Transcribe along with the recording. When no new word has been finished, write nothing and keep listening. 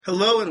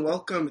Hello and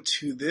welcome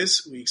to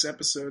this week's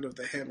episode of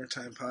the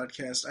Hammertime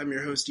podcast. I'm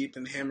your host,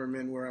 Ethan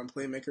Hammerman. We're on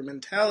Playmaker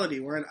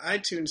Mentality. We're on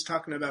iTunes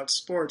talking about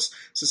sports,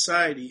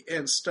 society,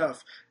 and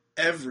stuff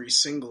every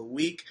single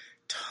week.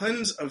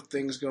 Tons of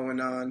things going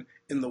on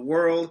in the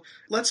world.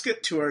 Let's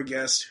get to our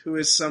guest, who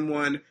is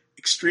someone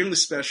extremely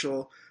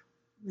special.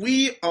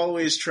 We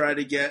always try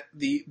to get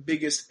the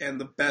biggest and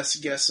the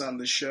best guests on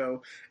the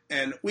show,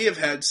 and we have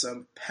had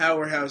some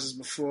powerhouses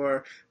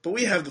before, but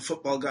we have the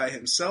football guy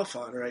himself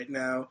on right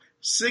now.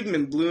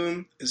 Sigmund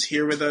Bloom is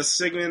here with us.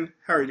 Sigmund,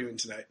 how are you doing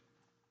tonight?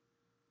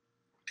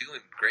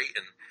 Doing great,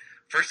 and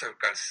first I've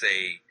got to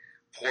say,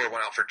 pour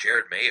one out for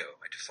Jared Mayo.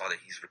 I just saw that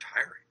he's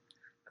retiring.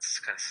 That's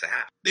kind of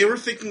sad. They were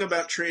thinking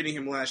about trading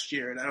him last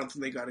year, and I don't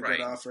think they got a good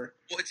offer.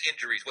 Well, it's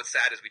injuries. What's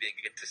sad is we didn't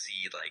get to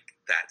see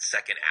that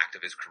second act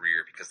of his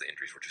career because the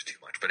injuries were just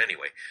too much. But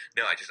anyway,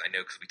 no, I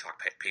know because we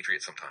talk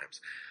Patriots sometimes.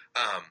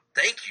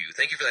 Thank you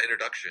for that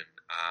introduction.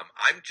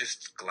 I'm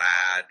just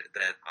glad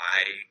that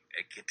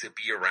I get to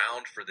be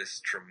around for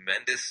this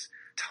tremendous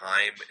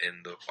time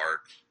in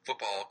our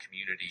football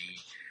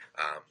community.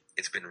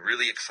 It's been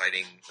really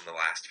exciting in the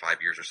last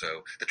 5 years or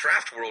so. The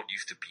draft world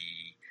used to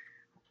be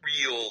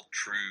real,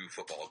 true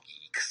football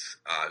geeks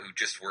who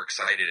just were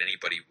excited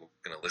anybody was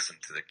going to listen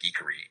to the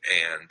geekery.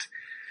 And,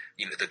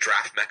 the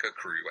Draft Mecca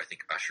crew, I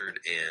think, ushered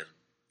in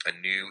a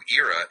new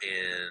era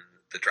in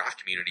the draft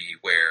community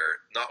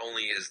where not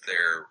only is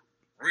there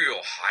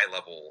real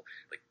high-level,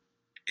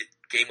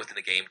 game within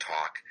the game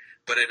talk,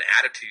 but an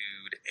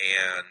attitude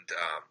and,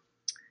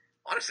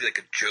 honestly,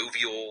 a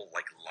jovial,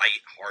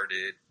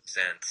 light-hearted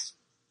sense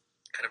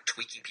kind of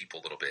tweaking people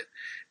a little bit.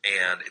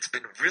 And it's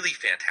been really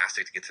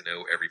fantastic to get to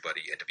know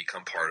everybody and to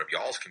become part of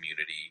y'all's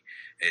community.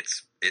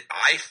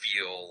 I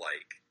feel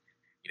like,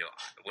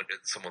 when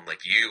someone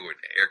like you and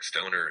Eric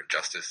Stoner and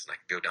Justice, and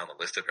I can go down the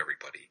list of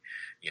everybody,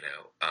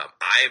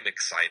 I'm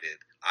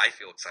excited. I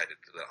feel excited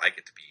that I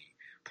get to be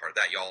part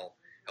of that. Y'all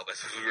help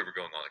us. We were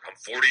going on I'm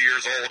 40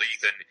 years old,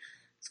 Ethan.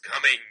 It's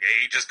coming.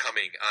 Age is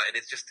coming. And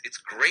it's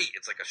great.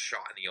 It's like a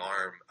shot in the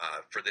arm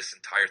for this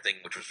entire thing,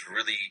 which was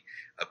really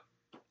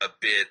a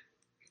bit,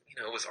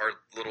 it was our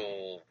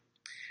little,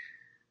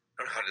 I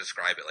don't know how to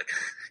describe it.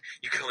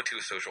 You go into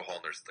a social hall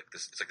and there's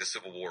this, it's like the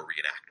Civil War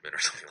reenactment or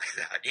something like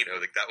that.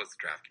 That was the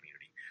draft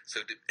community.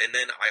 So, and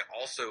then I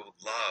also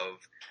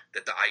love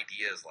that the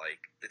idea is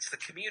it's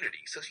the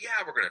community. So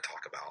yeah, we're going to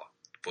talk about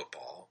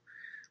football,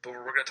 but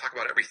we're going to talk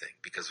about everything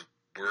because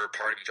we're a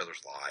part of each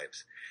other's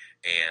lives.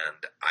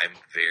 And I'm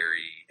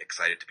very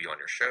excited to be on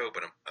your show,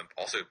 but I'm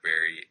also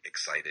very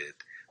excited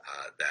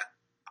that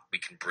we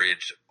can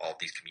bridge all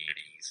these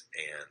communities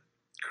and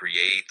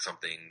create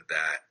something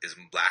that is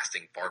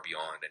lasting far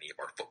beyond any of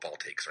our football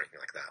takes or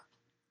anything like that.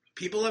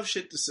 People have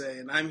shit to say,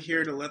 and I'm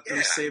here to let them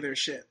say their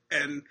shit.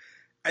 And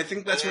I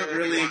think that's what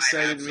really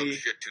excited me. I have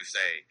some shit to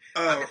say.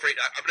 I'm afraid,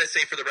 I'm going to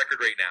say for the record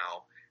right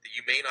now, that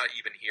you may not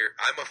even hear,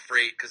 I'm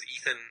afraid, because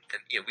Ethan,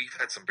 and we've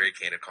had some very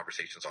candid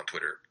conversations on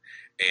Twitter,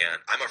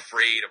 and I'm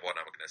afraid of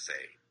what I'm going to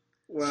say.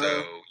 Well,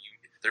 so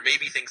there may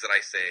be things that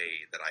I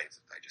say that I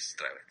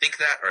think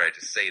that, or I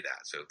just say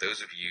that. So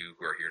those of you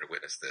who are here to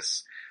witness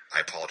this,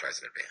 I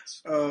apologize in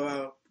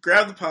advance.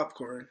 Grab the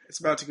popcorn. It's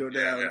about to go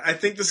down. Yeah. I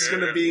think this is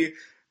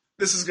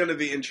going to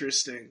be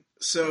interesting.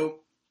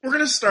 So we're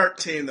going to start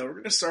tame, though. We're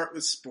going to start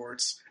with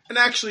sports. And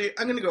actually,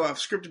 I'm going to go off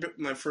script a bit with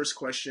my first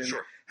question.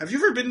 Sure. Have you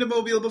ever been to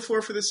Mobile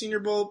before for the Senior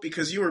Bowl?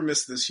 Because you were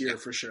missed this year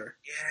for sure.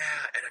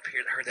 Yeah, and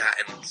I've heard that.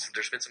 And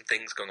there's been some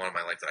things going on in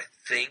my life that I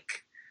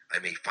think I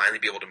may finally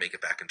be able to make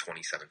it back in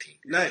 2017.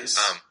 Nice.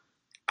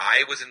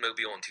 I was in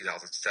Mobile in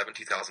 2007,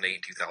 2008,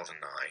 and 2009.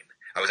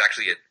 I was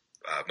actually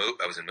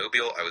I was in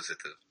Mobile. I was at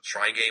the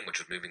Shrine Game, which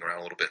was moving around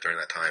a little bit during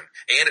that time,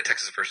 and at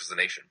Texas versus the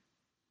Nation.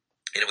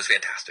 And it was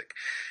fantastic.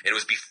 And it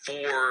was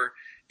before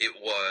it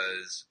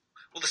was,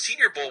 the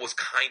Senior Bowl was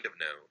kind of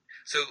known.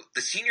 So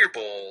the Senior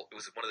Bowl, it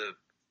was one of the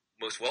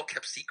most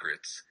well-kept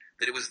secrets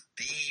that it was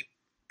the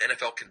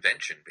NFL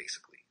convention,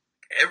 basically.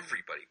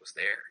 Everybody was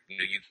there.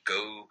 You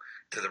go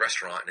to the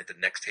restaurant, and at the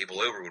next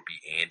table over would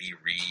be Andy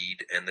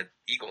Reid and the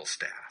Eagles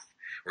staff,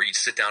 or you'd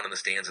sit down in the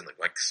stands and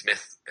like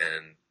Smith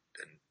and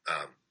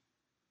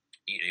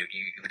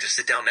you would just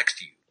sit down next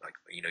to you,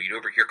 you'd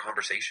overhear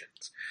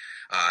conversations.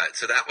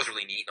 So that was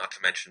really neat. Not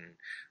to mention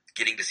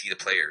getting to see the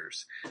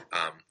players.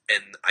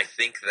 And I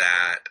think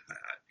that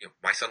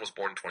my son was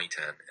born in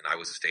 2010, and I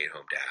was a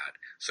stay-at-home dad,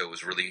 so it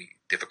was really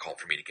difficult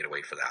for me to get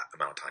away for that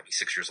amount of time. He's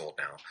 6 years old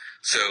now,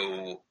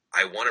 so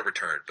I want to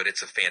return. But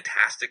it's a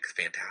fantastic,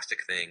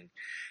 fantastic thing,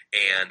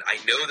 and I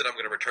know that I'm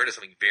going to return to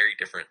something very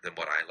different than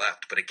what I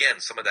left. But again,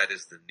 some of that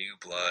is the new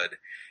blood,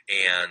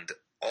 and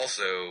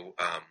also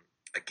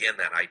again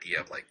that idea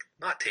of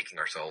not taking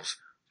ourselves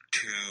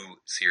too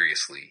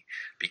seriously,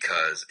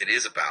 because it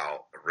is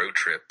about a road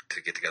trip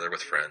to get together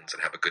with friends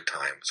and have a good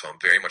time. So I'm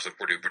very much looking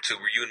forward to it. So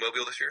were you in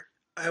Mobile this year?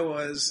 I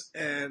was,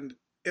 and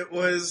it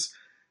was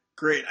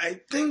great. I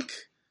think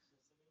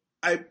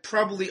I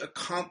probably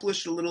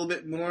accomplished a little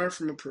bit more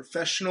from a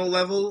professional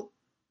level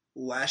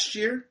last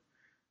year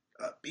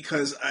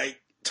because I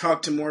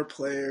talked to more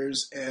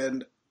players,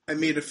 and I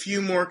made a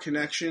few more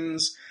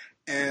connections,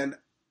 and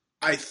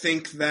I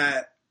think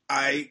that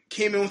I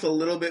came in with a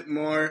little bit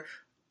more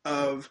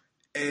of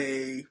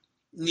a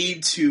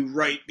need to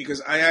write,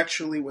 because I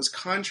actually was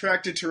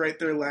contracted to write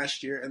there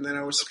last year, and then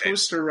I was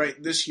supposed to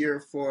write this year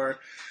for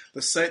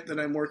the site that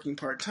I'm working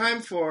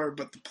part-time for,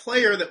 but the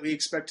player that we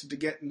expected to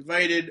get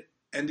invited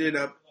ended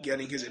up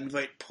getting his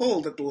invite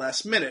pulled at the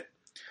last minute.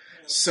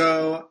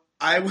 So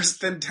I was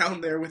then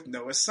down there with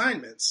no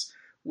assignments,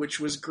 which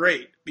was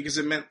great, because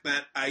it meant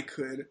that I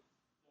could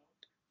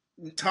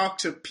talk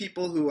to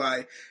people who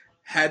I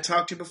had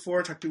talked to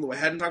before, talk to people who I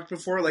hadn't talked to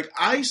before. Like,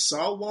 I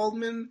saw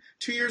Waldman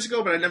 2 years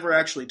ago, but I never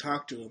actually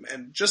talked to him.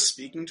 And just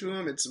speaking to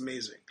him, it's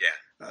amazing.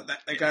 Yeah.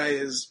 That guy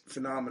is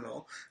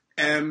phenomenal.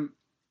 And,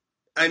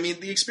 I mean,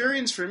 the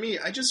experience for me,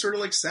 I just sort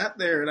of, like, sat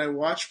there and I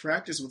watched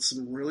practice with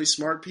some really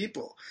smart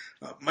people.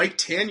 Mike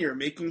Tanier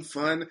making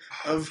fun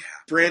of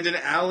Brandon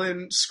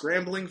Allen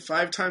scrambling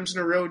 5 times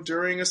in a row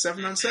during a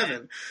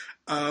 7-on-7.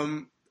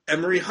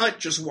 Emery Hunt,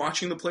 just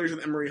watching the players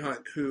with Emery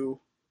Hunt, who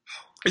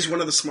is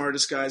one of the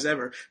smartest guys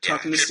ever,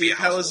 talking to Steve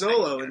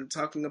Palazzolo and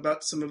talking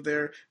about some of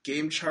their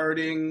game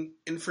charting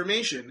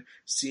information,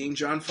 seeing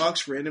John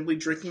Fox randomly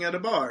drinking at a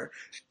bar,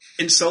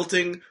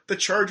 insulting the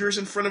Chargers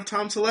in front of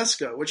Tom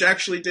Telesco, which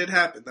actually did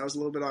happen. That was a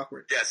little bit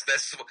awkward. Yes,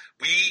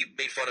 we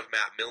made fun of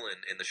Matt Millen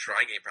in the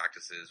Shrine Game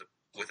practices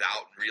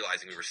without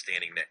realizing we were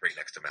standing right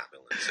next to Matt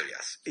Millen. So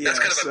yes, that's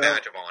kind of a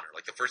badge of honor.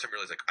 Like, the first time I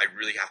realized, like, I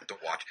really have to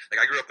watch.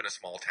 Like, I grew up in a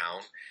small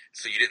town,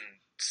 so you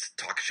didn't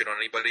talk shit on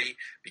anybody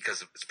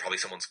because it's probably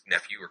someone's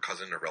nephew or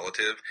cousin or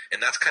relative,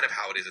 and that's kind of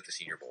how it is at the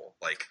Senior Bowl.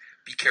 Like,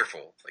 be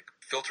careful, like,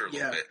 filter a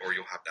little bit, or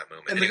you'll have that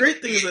moment. And the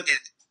great thing is that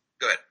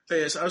go ahead.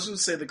 Yes, I was going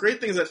to say, the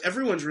great thing is that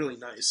everyone's really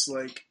nice.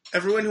 Like,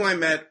 everyone who I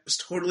met was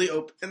totally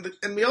open,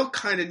 and we all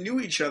kind of knew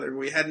each other.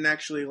 We hadn't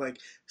actually, like,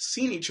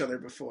 seen each other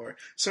before.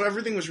 So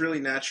everything was really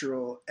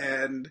natural,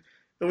 and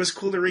it was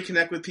cool to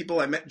reconnect with people.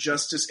 I met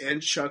Justice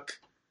and Chuck,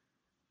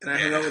 and I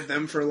hung out with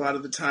them for a lot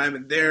of the time,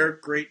 and they're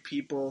great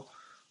people.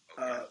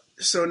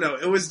 So no,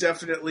 it was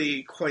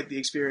definitely quite the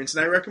experience,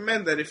 and I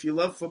recommend that if you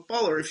love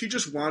football, or if you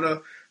just want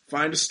to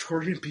find a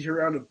story and be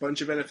around a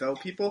bunch of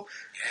NFL people,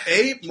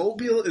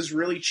 Mobile is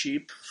really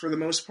cheap for the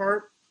most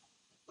part.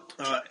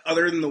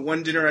 Other than the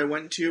one dinner I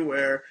went to,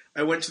 where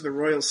I went to the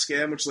Royal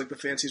Scam, which is like the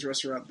fanciest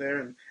restaurant there,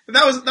 and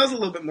that was a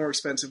little bit more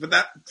expensive, but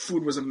that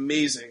food was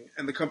amazing,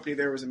 and the company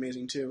there was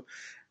amazing too.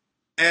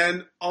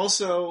 And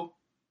also,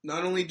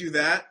 not only do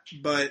that,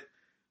 but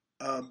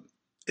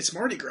it's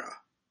Mardi Gras.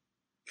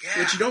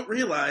 Yeah. Which you don't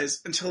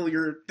realize until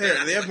you're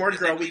there. They have Mardi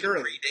Gras a week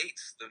early.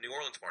 Predates the New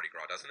Orleans Mardi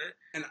Gras, doesn't it?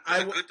 And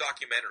there's a good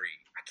documentary.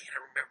 I can't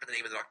remember the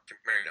name of the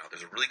documentary now.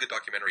 There's a really good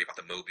documentary about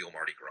the Mobile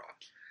Mardi Gras.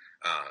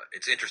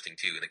 It's interesting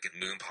too, and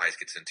Moon Pies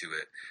gets into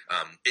it.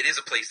 It is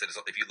a place that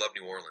is, if you love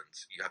New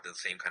Orleans, you have the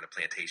same kind of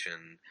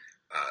plantation,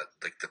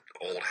 like the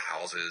old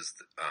houses.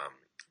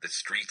 The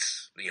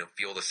streets,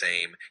 feel the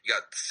same. You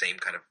got the same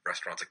kind of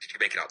restaurants. Like, did you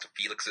make it out to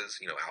Felix's?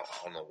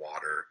 Out on the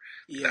water.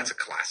 Yeah. That's a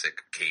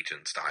classic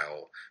Cajun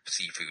style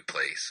seafood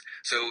place.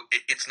 So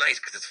it's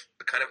nice because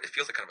it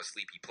feels like kind of a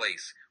sleepy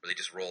place where they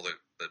just roll the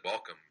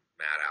welcome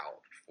mat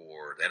out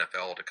for the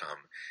NFL to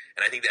come.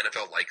 And I think the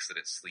NFL likes that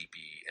it's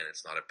sleepy and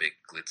it's not a big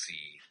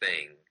glitzy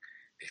thing.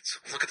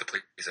 Look at the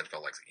place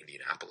NFL likes, like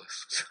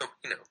Indianapolis. So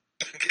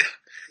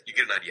you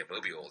get an idea.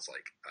 Mobile is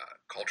like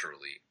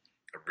culturally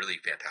a really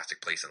fantastic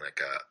place and like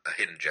a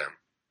hidden gem.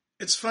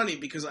 It's funny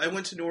because I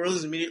went to New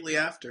Orleans immediately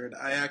after, and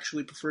I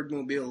actually preferred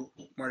Mobile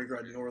Mardi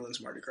Gras to New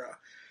Orleans Mardi Gras.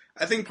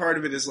 I think part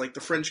of it is like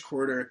the French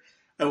Quarter.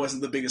 I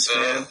wasn't the biggest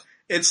fan.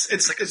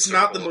 It's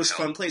not the most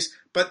fun place,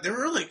 but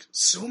there are like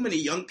so many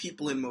young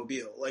people in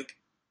Mobile. Like,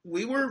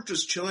 we were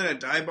just chilling at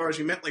dive bars.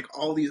 We met like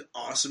all these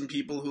awesome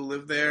people who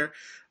live there.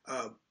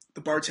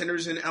 The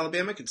bartenders in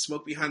Alabama can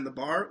smoke behind the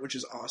bar, which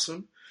is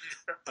awesome.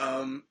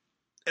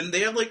 And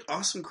they have like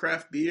awesome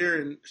craft beer,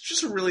 and it's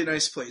just a really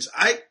nice place.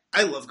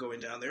 I love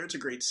going down there. It's a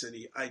great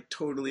city. I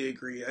totally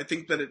agree. I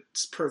think that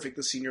it's perfect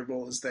the Senior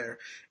Bowl is there.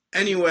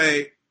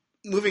 Anyway,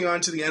 moving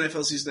on to the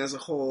NFL season as a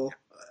whole,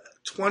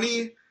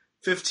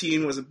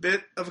 2015 was a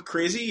bit of a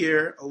crazy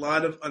year. A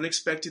lot of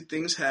unexpected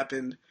things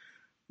happened.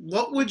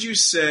 What would you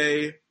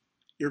say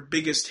your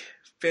biggest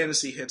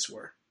fantasy hits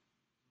were?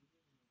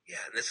 Yeah,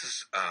 and this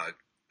is,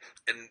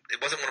 and it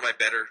wasn't one of my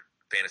better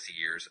fantasy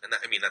years, and that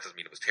doesn't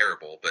mean it was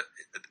terrible, but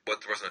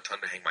there wasn't a ton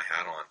to hang my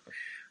hat on.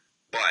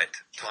 But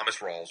Thomas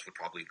Rawls would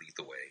probably lead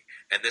the way,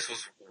 and this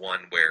was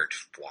one where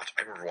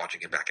I remember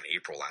watching him back in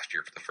April last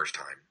year for the first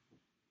time,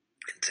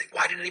 and saying,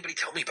 "Why didn't anybody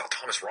tell me about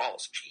Thomas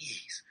Rawls?"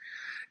 Jeez.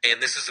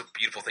 And this is a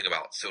beautiful thing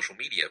about social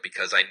media,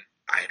 because I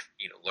had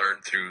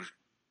learned through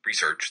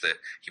research that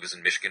he was a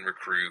Michigan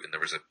recruit, and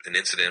there was an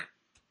incident.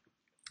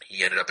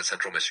 He ended up at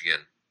Central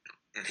Michigan,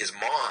 and his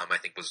mom, I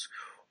think, was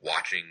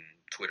watching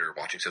Twitter,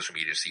 watching social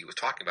media to see who was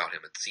talking about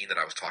him, and seen that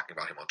I was talking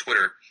about him on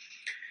Twitter.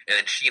 And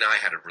then she and I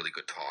had a really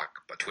good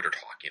talk, a Twitter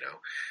talk,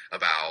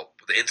 about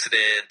the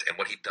incident and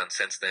what he'd done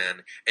since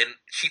then. And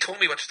she told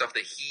me a bunch of stuff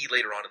that he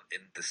later on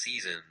in the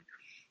season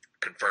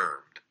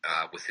confirmed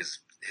with his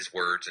his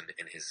words and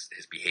his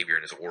behavior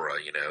and his aura,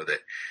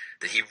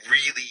 that he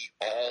really,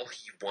 all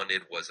he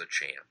wanted was a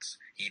chance.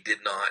 He did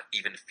not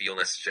even feel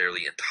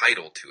necessarily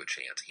entitled to a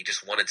chance. He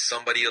just wanted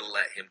somebody to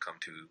let him come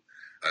to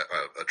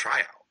a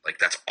tryout. Like,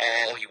 that's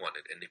all he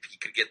wanted. And if he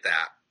could get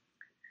that,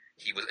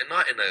 he was, and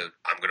not in a,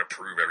 I'm going to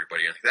prove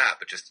everybody like that,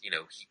 but just,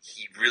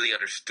 he really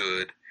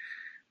understood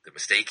the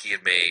mistake he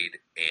had made,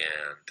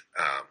 and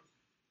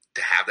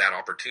to have that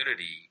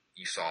opportunity,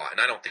 you saw, and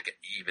I don't think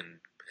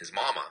even his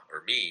mama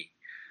or me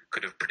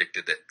could have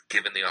predicted that,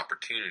 given the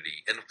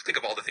opportunity. And think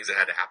of all the things that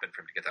had to happen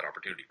for him to get that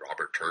opportunity.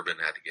 Robert Turbin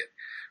had to get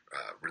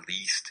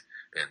released,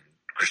 and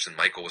Christian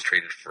Michael was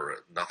traded for a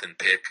nothing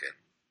pick, and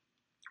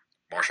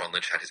Marshawn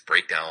Lynch had his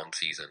breakdown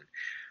season.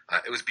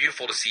 It was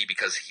beautiful to see,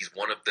 because he's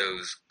one of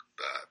those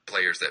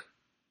players that,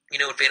 in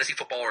fantasy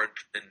football or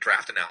in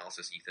draft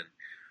analysis, Ethan,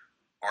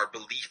 our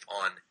belief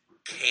on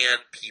can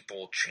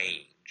people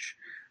change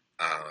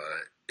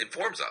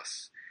informs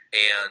us.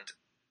 And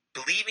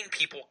believing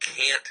people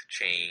can't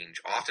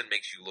change often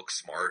makes you look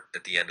smart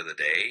at the end of the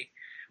day.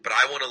 But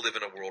I want to live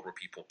in a world where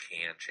people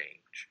can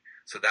change.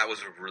 So that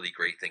was a really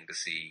great thing to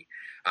see.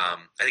 I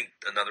think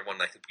another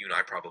one, I think you and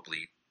I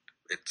probably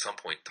at some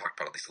point talked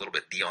about at least a little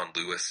bit, Dion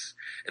Lewis.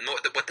 And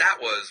what that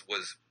was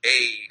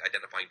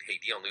identifying, hey,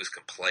 Dion Lewis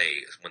can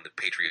play, is when the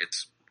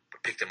Patriots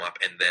picked him up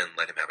and then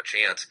let him have a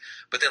chance.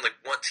 But then, like,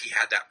 once he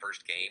had that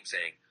first game,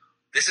 saying,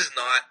 this is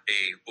not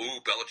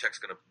Belichick's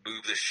going to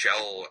move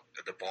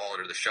the ball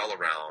under the shell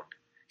around.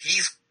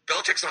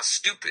 Belichick's not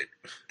stupid.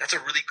 That's a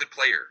really good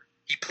player.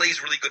 He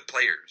plays really good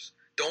players.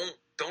 Don't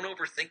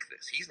overthink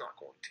this. He's not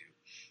going to.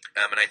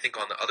 And I think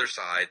on the other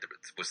side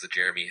was the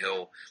Jeremy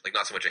Hill, like,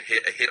 not so much a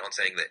hit on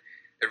saying that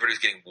everybody was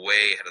getting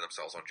way ahead of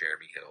themselves on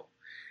Jeremy Hill.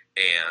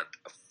 And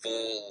a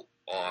full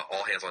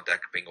all-hands-on-deck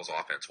Bengals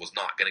offense was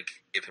not going to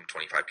give him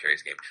 25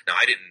 carries a game. Now,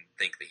 I didn't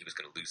think that he was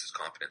going to lose his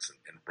confidence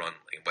and run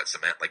in wet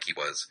cement like he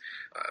was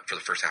for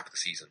the first half of the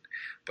season.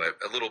 But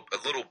a little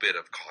bit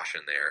of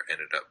caution there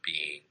ended up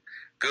being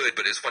good.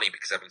 But it's funny,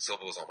 because Evan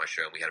Silva was on my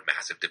show, and we had a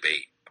massive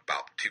debate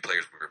about two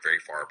players we were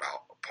very far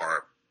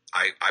apart.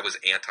 I was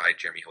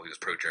anti-Jeremy Hill. He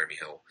was pro-Jeremy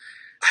Hill.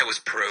 I was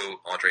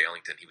pro-Andre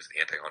Ellington. He was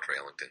anti-Andre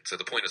Ellington. So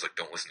the point is, like,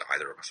 don't listen to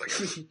either of us, I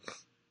guess.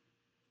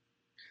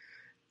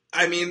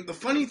 I mean, the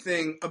funny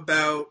thing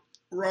about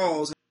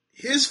Rawls,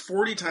 his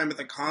 40 time at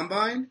the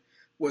Combine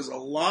was a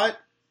lot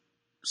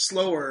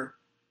slower,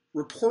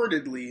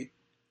 reportedly,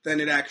 than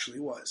it actually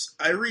was.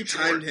 I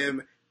retimed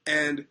him,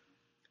 and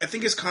I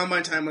think his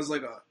Combine time was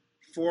like a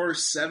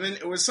 4.7.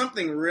 It was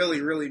something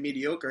really, really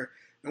mediocre.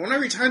 And when I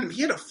retimed him,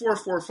 he had a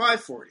 4.45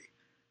 40.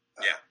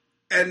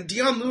 Yeah. And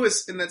Dion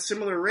Lewis, in that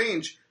similar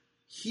range,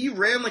 he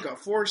ran like a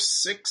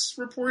 4.6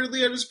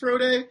 reportedly at his pro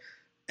day,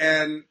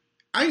 and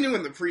I knew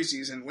in the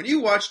preseason, when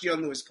you watch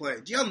Dion Lewis play,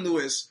 Dion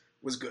Lewis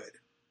was good.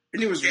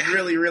 And he was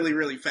really, really,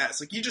 really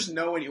fast. Like, you just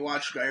know when you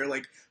watch a guy, you're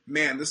like,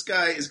 man, this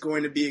guy is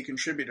going to be a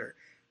contributor.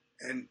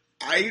 And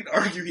I'd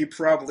argue he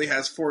probably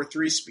has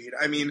 4.3 speed.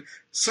 I mean,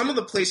 some of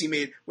the plays he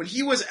made, when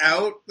he was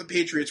out, the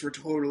Patriots were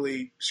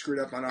totally screwed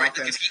up on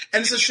offense.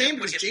 And it's a shame,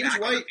 because James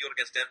White...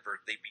 against Denver,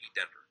 they beat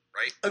Denver,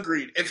 right?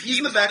 Agreed. If he's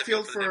in the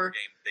backfield for...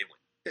 Game, they win.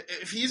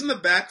 If he's in the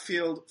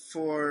backfield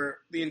for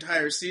the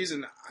entire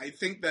season, I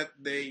think that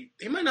they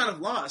might not have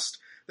lost.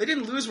 They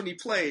didn't lose when he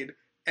played,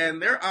 and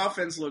their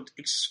offense looked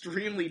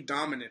extremely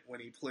dominant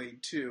when he played,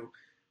 too.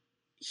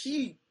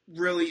 He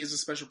really is a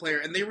special player,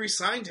 and they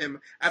re-signed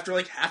him after,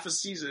 like, half a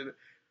season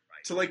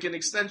to, like, an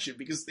extension,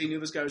 because they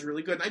knew this guy was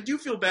really good. And I do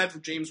feel bad for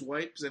James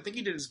White, because I think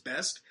he did his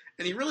best,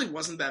 and he really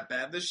wasn't that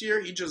bad this year.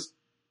 He just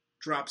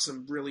dropped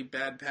some really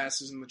bad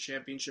passes in the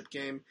championship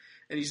game,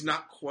 and he's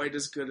not quite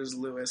as good as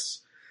Lewis.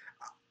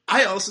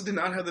 I also did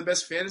not have the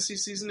best fantasy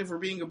season, if we're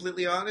being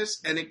completely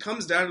honest, and it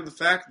comes down to the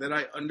fact that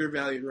I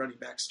undervalued running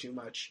backs too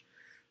much.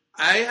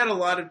 I had a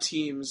lot of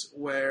teams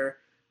where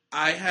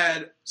I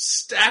had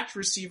stacked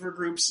receiver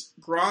groups,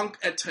 Gronk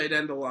at tight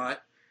end a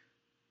lot,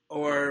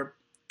 or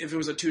if it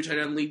was a two tight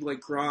end league,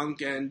 like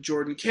Gronk and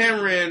Jordan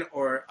Cameron,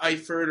 or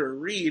Eifert or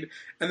Reed,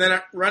 and then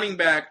at running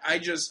back, I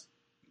just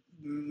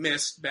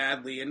missed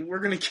badly, and we're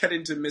going to get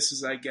into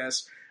misses, I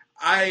guess.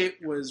 I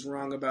was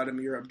wrong about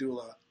Amir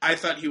Abdullah. I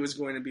thought he was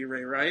going to be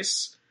Ray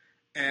Rice,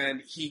 and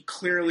he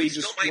clearly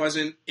just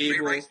wasn't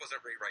able. Ray Rice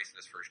wasn't Ray Rice in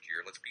his first year.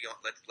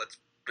 Let's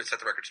set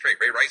the record straight.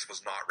 Ray Rice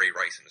was not Ray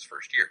Rice in his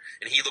first year,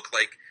 and he looked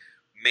like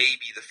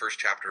maybe the first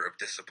chapter of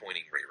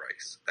disappointing Ray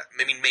Rice.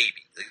 Maybe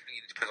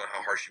it depends on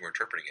how harsh you were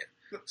interpreting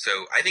it. So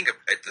I think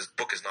this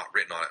book is not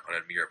written on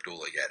Amir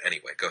Abdullah yet.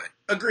 Anyway, go ahead.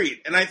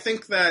 Agreed, and I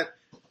think that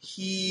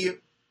he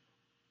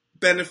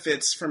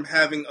benefits from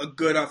having a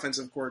good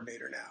offensive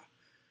coordinator now.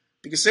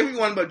 Because say we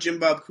want about Jim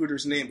Bob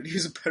Cooter's name, but he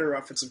was a better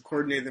offensive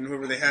coordinator than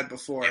whoever they had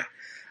before.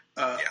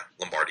 Yeah,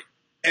 Lombardi.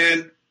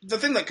 And the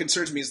thing that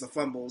concerns me is the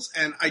fumbles,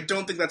 and I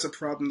don't think that's a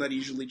problem that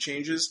easily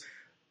changes.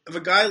 Of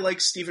a guy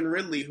like Stephen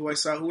Ridley, who I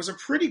saw, who was a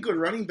pretty good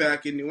running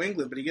back in New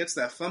England, but he gets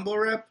that fumble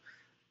rep,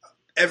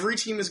 every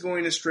team is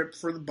going to strip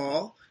for the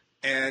ball,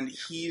 and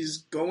he's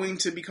going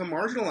to become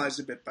marginalized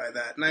a bit by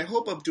that. And I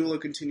hope Abdullah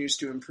continues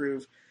to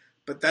improve.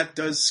 but that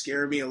does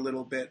scare me a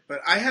little bit.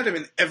 But I had him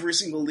in every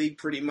single league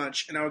pretty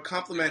much, and I would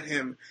compliment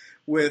him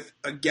with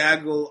a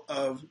gaggle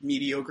of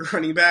mediocre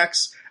running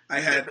backs. I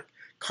had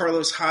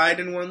Carlos Hyde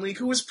in one league,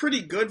 who was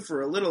pretty good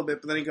for a little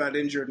bit, but then he got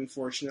injured,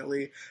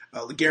 unfortunately.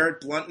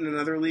 LeGarrette Blount in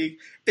another league.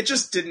 It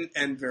just didn't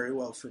end very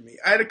well for me.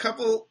 I had a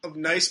couple of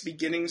nice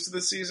beginnings to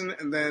the season,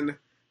 and then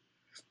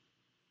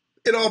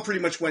it all pretty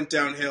much went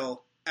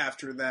downhill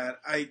after that.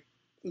 I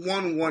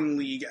won one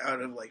league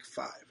out of like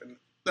 5, and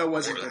that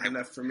wasn't good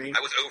enough for me.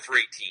 I was 0 for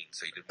 18,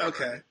 so you did.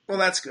 Okay, well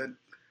that's good.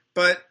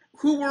 But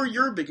who were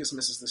your biggest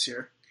misses this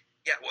year?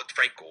 Yeah, well, it's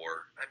Frank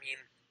Gore. I mean,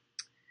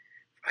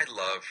 I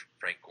love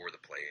Frank Gore, the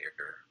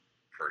player,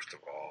 first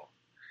of all.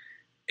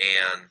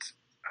 And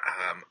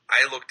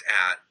I looked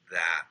at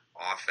that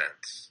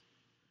offense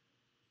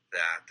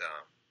that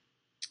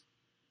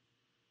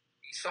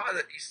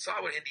you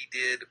saw what Indy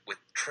did with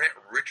Trent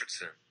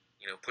Richardson,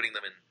 putting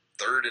them in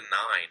 3rd and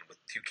 9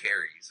 with 2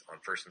 carries on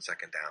 1st and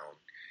 2nd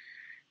down.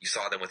 You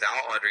saw them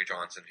without Andre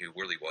Johnson, who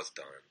really was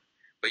done.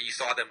 But you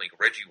saw them, like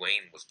Reggie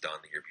Wayne was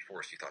done the year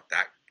before, so you thought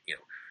that,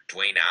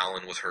 Dwayne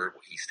Allen was hurt.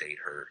 Well, he stayed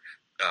hurt.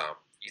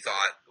 You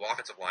thought the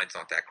offensive line's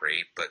not that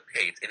great, but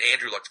hey, and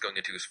Andrew Luck's going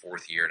into his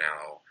 4th year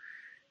now.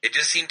 It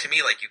just seemed to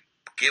me like you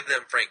give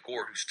them Frank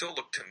Gore, who still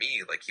looked to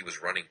me like he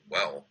was running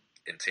well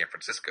in San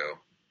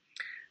Francisco.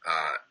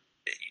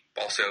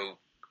 Also,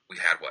 we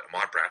had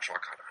Ahmad Bradshaw,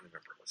 I don't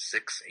remember,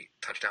 6, 8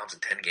 touchdowns in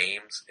 10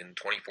 games in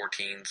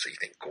 2014, so you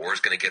think Gore's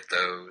going to get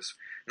those.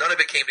 None of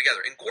it came together,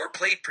 and Gore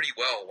played pretty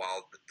well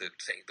while the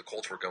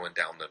Colts were going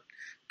down the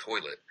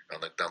toilet,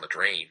 down the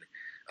drain.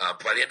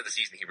 But by the end of the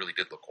season, he really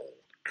did look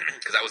old.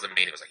 Because that was the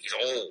main, it was like, he's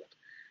old.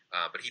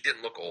 But he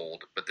didn't look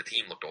old, but the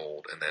team looked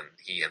old, and then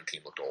he and the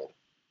team looked old.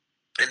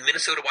 And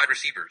Minnesota wide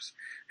receivers.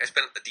 I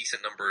spent a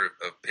decent number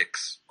of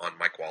picks on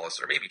Mike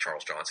Wallace, or maybe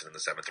Charles Johnson in the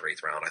 7th or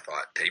 8th round. I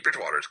thought Teddy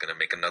Bridgewater is going to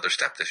make another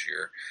step this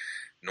year.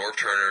 Norv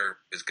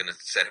Turner is going to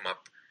set him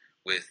up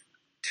with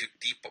 2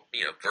 deep,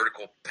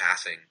 vertical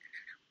passing.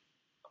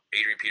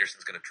 Adrian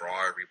Peterson's going to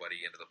draw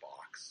everybody into the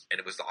box. And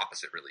it was the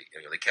opposite, really.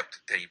 They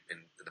kept Teddy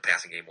in the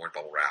passing game more in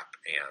bubble wrap,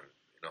 and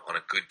on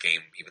a good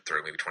game, he would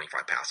throw maybe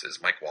 25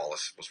 passes. Mike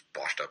Wallace was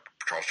washed up.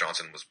 Charles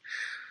Johnson was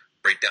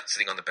right down,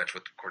 sitting on the bench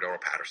with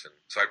Cordero Patterson.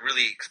 So I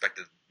really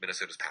expected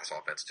Minnesota's pass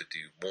offense to do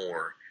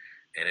more,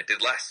 and it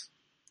did less.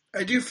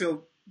 I do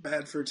feel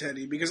bad for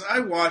Teddy, because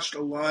I watched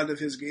a lot of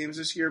his games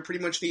this year,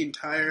 pretty much the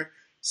entire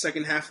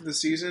second half of the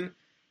season,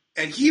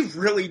 and he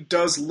really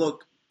does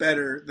look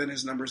better than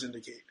his numbers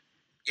indicate.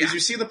 Because you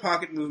see the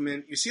pocket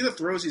movement, you see the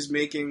throws he's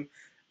making.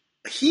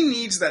 He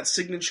needs that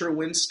signature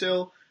win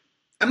still.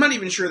 I'm not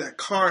even sure that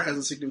Carr has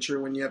a signature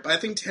win yet, but I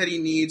think Teddy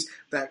needs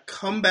that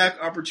comeback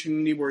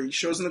opportunity where he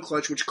shows in the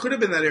clutch, which could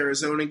have been that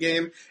Arizona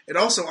game. It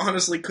also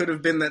honestly could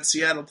have been that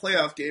Seattle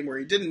playoff game where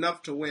he did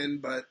enough to win,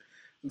 but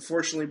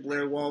unfortunately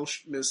Blair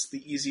Walsh missed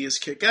the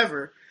easiest kick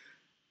ever.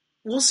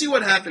 We'll see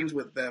what happens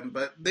with them,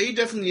 but they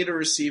definitely need a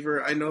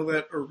receiver. I know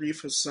that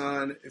Arif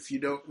Hassan, if you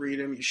don't read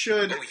him, you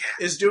should,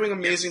 is doing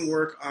amazing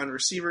work on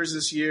receivers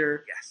this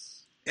year.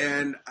 Yes.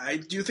 And I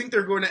do think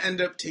they're going to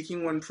end up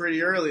taking one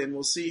pretty early, and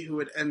we'll see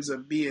who it ends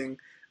up being.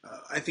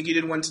 I think he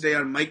did one today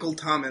on Michael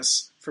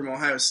Thomas from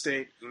Ohio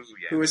State,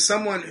 who is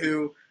someone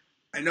who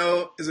I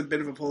know is a bit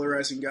of a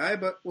polarizing guy,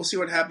 but we'll see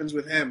what happens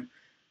with him.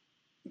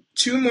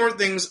 2 more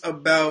things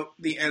about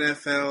the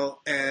NFL,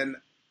 and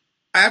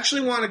I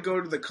actually want to go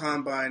to the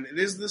Combine. It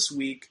is this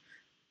week,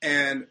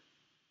 and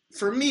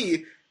for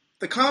me,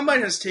 the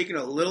Combine has taken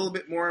a little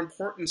bit more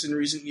importance in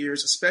recent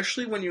years,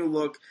 especially when you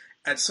look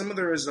at some of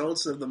the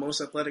results of the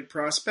most athletic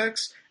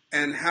prospects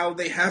and how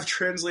they have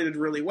translated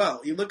really well.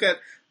 You look at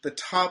the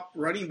top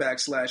running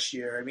backs last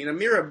year. I mean,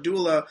 Amir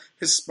Abdullah,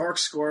 his SPARQ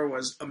score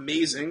was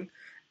amazing,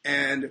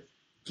 and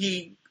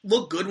he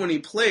looked good when he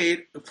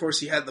played. Of course,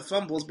 he had the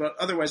fumbles, but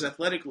otherwise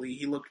athletically,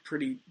 he looked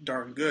pretty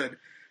darn good.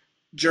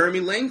 Jeremy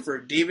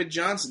Langford, David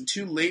Johnson,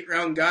 2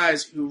 late-round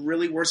guys who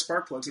really were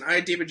spark plugs. And I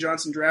had David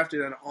Johnson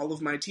drafted on all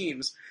of my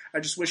teams.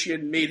 I just wish he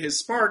had made his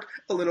spark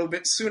a little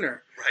bit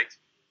sooner. Right.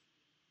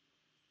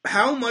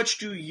 How much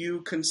do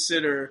you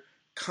consider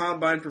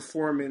combine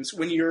performance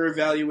when you're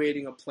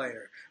evaluating a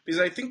player? Because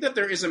I think that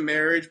there is a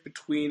marriage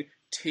between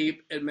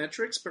tape and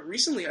metrics, but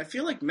recently I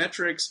feel like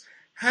metrics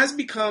has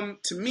become,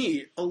 to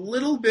me, a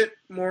little bit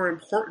more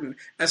important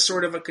as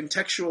sort of a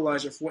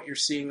contextualizer for what you're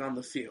seeing on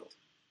the field.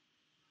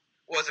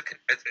 Well, it's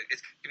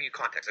giving you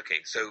context.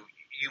 Okay, so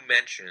you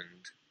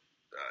mentioned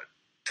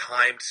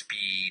timed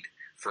speed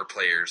for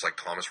players like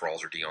Thomas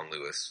Rawls or Dion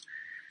Lewis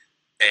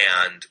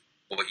and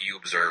what you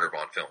observe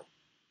on film.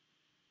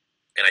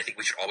 And I think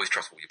we should always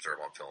trust what we observe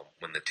on film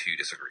when the two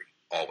disagree.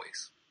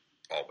 Always.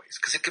 Always.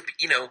 Because it could be,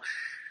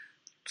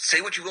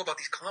 say what you will about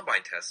these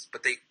combine tests,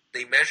 but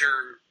they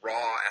measure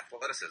raw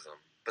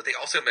athleticism, but they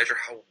also measure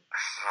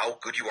how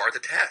good you are at the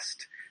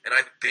test. And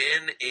I've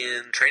been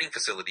in training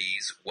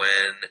facilities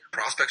when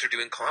prospects are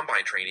doing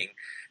combine training,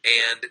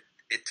 and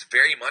it's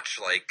very much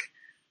like,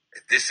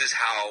 this is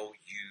how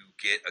you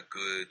get a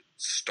good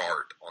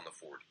start on the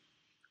 40.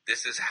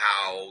 This is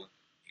how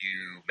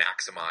you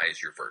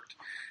maximize your vert.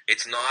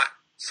 It's not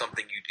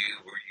something you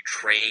do where you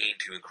train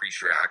to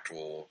increase your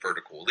actual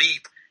vertical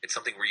leap. It's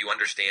something where you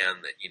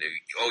understand that,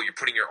 you're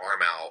putting your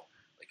arm out.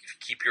 Like, if you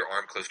keep your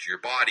arm close to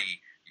your body,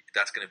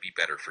 that's going to be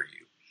better for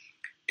you.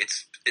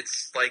 It's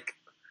like,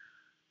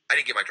 I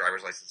didn't get my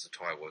driver's license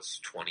until I was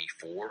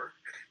 24.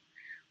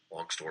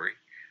 Long story.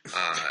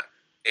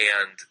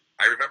 And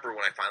I remember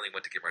when I finally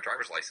went to get my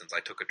driver's license, I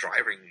took a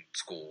driving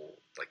school,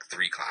 like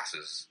 3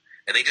 classes,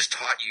 and they just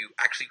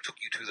actually took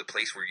you to the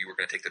place where you were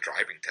going to take the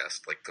driving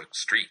test, like the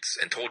streets,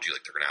 and told you,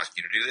 like, they're going to ask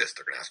you to do this,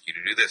 they're going to ask you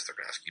to do this, they're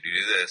going to ask you to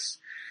do this,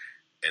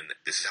 and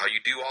this is how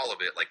you do all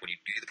of it. Like, when you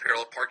do the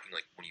parallel parking,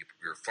 like, when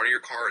your front of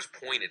your car is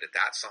pointed at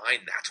that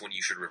sign, that's when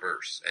you should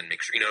reverse and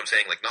make sure, you know what I'm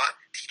saying? Like, not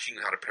teaching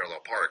you how to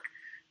parallel park,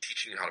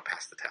 teaching you how to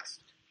pass the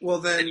test. Well,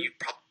 then,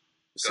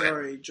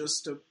 sorry,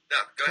 just to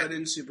cut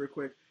in super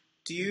quick.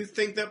 Do you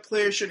think that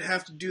players should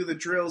have to do the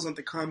drills on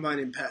the combine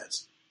in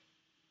pads?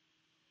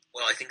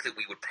 Well, I think that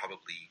we would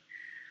probably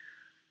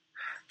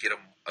get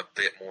a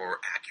bit more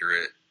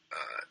accurate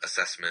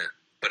assessment,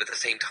 but at the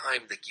same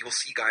time, like, you'll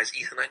see guys,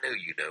 Ethan, I know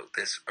you know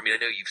this. I mean, I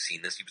know you've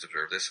seen this, you've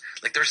observed this.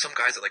 Like, there's some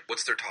guys that, like,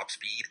 what's their top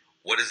speed?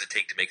 What does it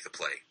take to make the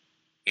play?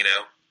 You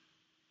know?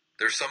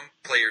 There's some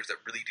players that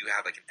really do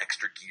have, like, an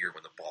extra gear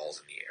when the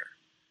ball's in the air.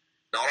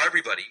 Not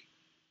everybody.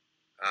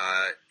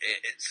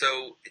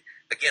 So,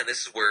 again,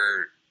 this is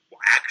where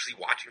actually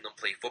watching them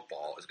play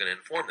football is going to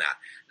inform that.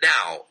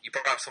 Now, you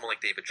brought up someone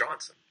like David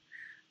Johnson.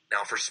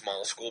 Now, for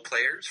small school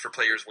players, for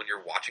players when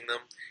you're watching them,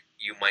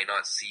 you might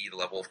not see the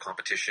level of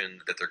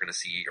competition that they're going to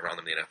see around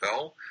them in the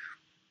NFL.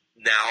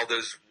 Now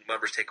those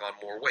members take on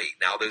more weight.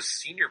 Now those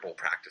Senior Bowl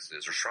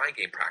practices or Shrine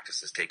Game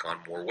practices take on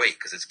more weight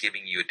because it's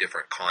giving you a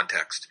different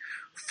context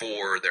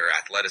for their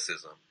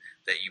athleticism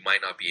that you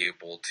might not be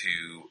able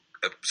to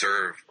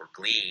observe or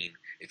glean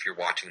if you're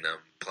watching them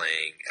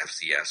playing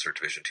FCS or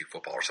Division II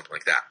football or something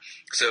like that.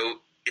 So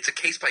it's a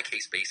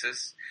case-by-case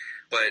basis,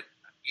 but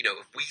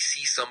if we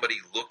see somebody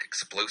look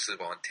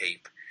explosive on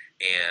tape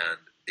and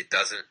it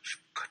doesn't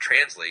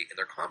translate in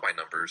their combine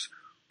numbers,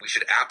 we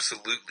should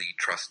absolutely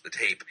trust the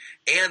tape.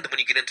 And when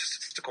you get into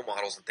statistical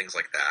models and things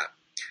like that,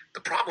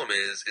 the problem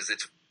is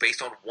it's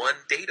based on one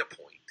data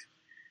point.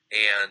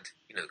 And,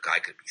 the guy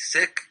could be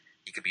sick,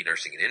 he could be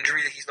nursing an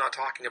injury that he's not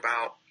talking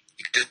about,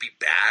 he could just be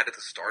bad at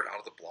the start out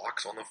of the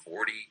blocks on the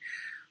 40.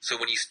 So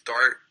when you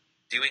start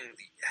doing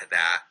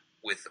that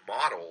with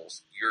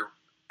models,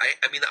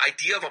 the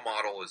idea of a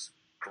model is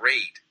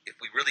great if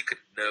we really could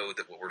know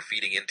that what we're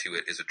feeding into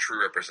it is a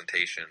true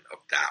representation of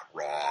that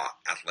raw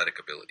athletic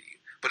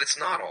ability. But it's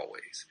not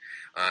always.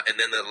 And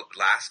then the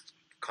last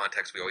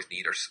context we always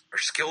need are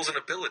skills and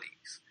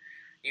abilities.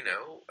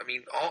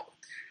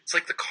 It's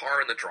like the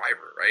car and the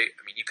driver, right?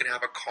 I mean, you can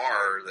have a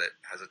car that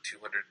has a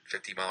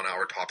 250 mile an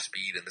hour top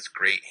speed and this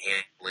great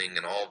handling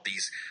and all of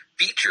these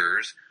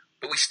features,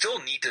 but we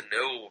still need to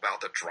know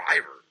about the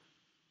driver.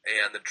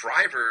 And the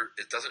driver,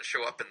 it doesn't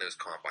show up in those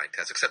combine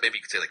tests, except maybe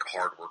you could say like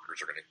hard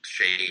workers are going to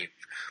shave,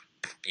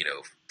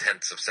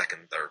 tenths of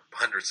seconds or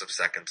hundredths of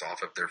seconds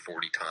off of their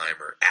 40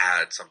 time or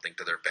add something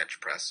to their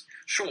bench press.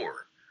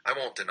 Sure, I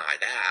won't deny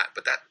that,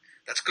 but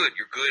that's good.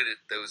 You're good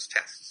at those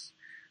tests.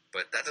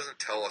 But that doesn't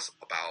tell us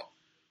about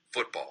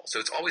football. So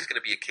it's always going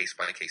to be a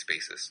case-by-case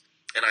basis.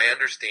 And I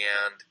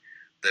understand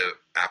the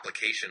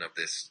application of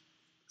this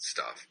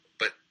stuff,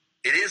 but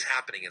it is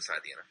happening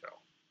inside the NFL.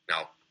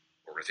 Now,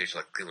 organizations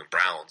like Cleveland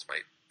Browns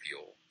might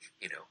feel,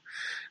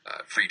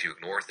 free to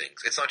ignore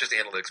things. It's not just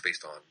analytics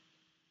based on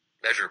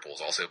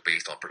measurables, also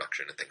based on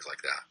production and things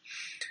like that.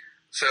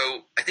 So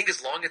I think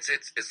as long as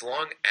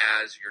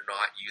you're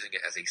not using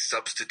it as a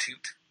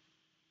substitute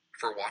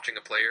for watching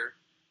a player,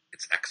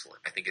 it's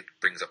excellent. I think it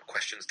brings up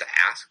questions to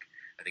ask.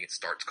 I think it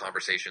starts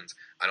conversations.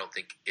 I don't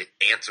think it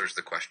answers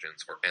the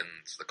questions or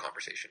ends the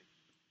conversation.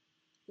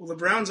 Well, the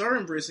Browns are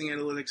embracing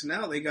analytics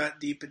now. They got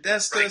Dee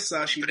Podesta, right.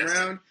 Sashi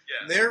Brown.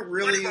 Yeah. They're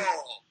really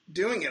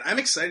doing it. I'm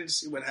excited to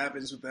see what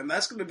happens with them.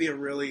 That's going to be a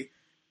really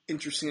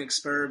interesting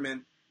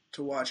experiment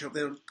to watch. I hope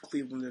they don't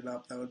Cleveland it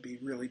up. That would be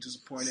really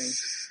disappointing.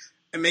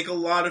 And make a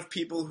lot of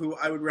people who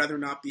I would rather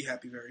not be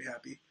happy very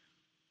happy.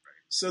 Right.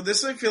 So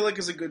this, I feel like,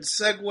 is a good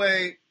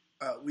segue.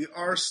 We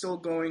are still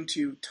going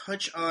to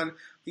touch on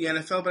the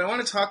NFL, but I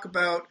want to talk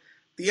about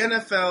the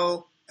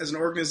NFL as an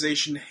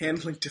organization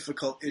handling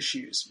difficult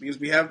issues, because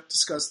we have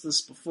discussed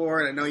this before,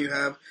 and I know you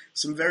have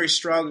some very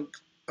strong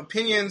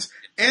opinions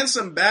and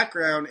some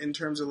background in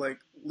terms of like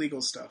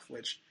legal stuff,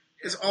 which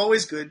is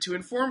always good to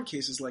inform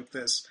cases like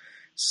this.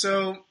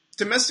 So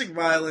domestic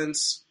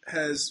violence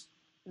has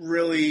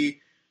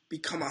really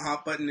become a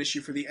hot button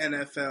issue for the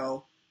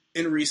NFL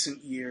in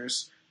recent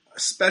years,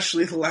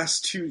 especially the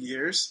last 2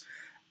 years.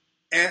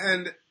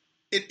 And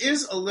it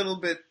is a little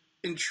bit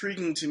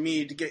intriguing to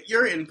me to get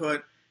your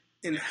input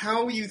in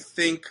how you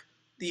think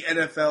the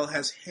NFL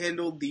has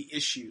handled the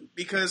issue.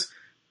 Because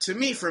to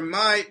me, from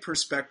my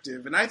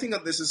perspective, and I think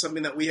that this is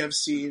something that we have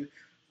seen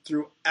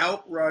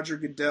throughout Roger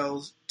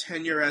Goodell's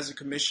tenure as a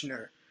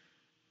commissioner,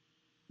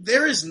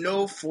 there is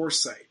no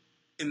foresight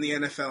in the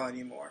NFL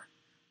anymore.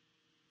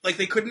 like,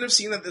 they couldn't have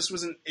seen that this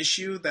was an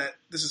issue, that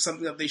this is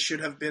something that they should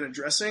have been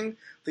addressing.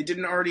 They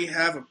didn't already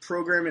have a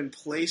program in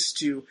place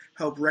to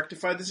help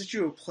rectify this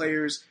issue of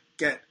players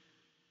get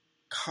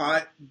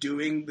caught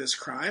doing this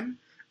crime.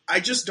 I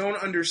just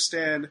don't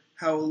understand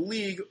how a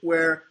league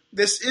where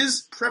this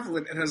is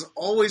prevalent and has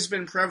always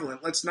been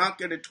prevalent, let's not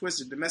get it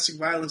twisted, domestic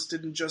violence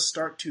didn't just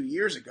start 2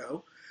 years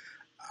ago.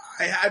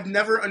 I've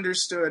never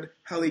understood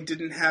how they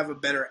didn't have a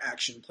better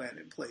action plan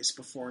in place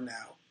before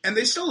now. And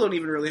they still don't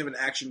even really have an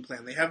action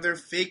plan. They have their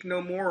fake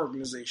No More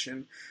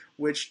organization,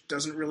 which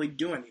doesn't really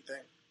do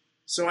anything.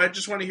 So I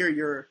just want to hear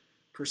your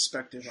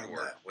perspective on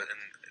that. Well,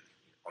 and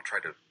I'll try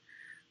to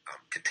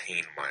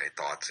contain my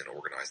thoughts and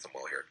organize them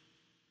well here.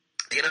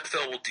 The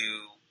NFL will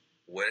do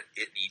what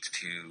it needs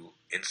to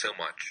in so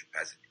much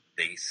as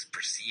they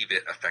perceive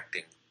it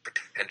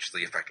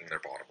potentially affecting their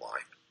bottom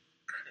line.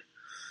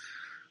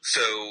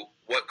 So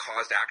what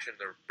caused action in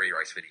the Ray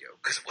Rice video?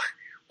 Because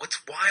what's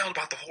wild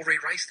about the whole Ray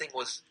Rice thing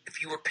was,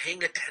 if you were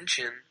paying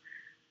attention,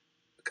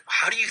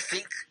 how do you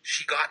think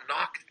she got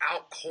knocked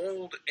out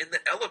cold in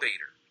the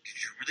elevator? Did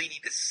you really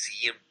need to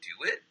see him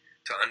do it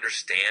to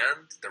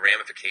understand the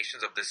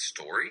ramifications of this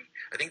story?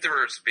 I think there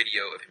was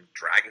video of him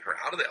dragging her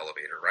out of the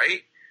elevator,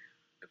 right?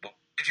 What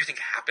did you think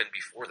happened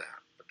before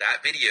that? But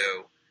that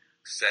video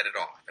set it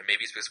off. And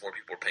maybe it's because more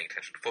people were paying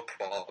attention to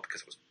football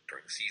because it was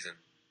during the season.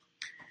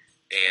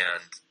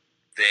 And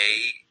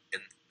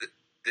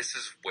this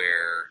is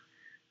where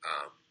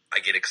I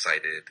get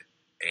excited,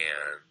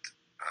 and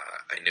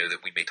I know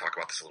that we may talk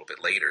about this a little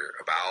bit later,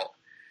 about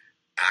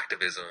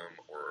activism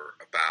or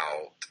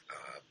about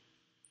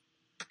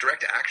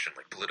direct action,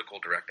 like political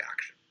direct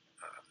action,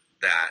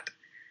 that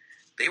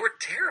they were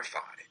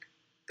terrified.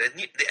 The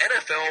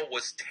NFL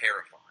was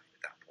terrified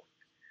at that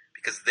point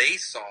because they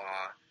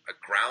saw a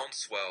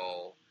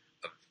groundswell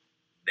of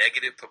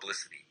negative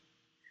publicity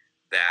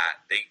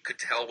that they could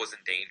tell was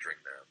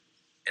endangering them.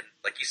 And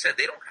like you said,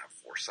 they don't have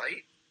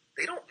foresight.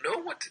 They don't know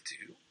what to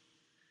do.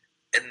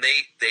 And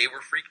they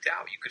were freaked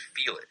out. You could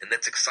feel it. And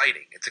that's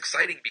exciting. It's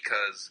exciting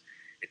because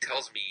it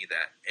tells me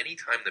that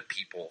anytime the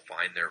people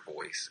find their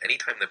voice,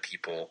 anytime the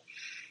people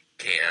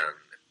can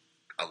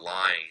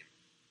align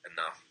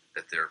enough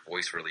that their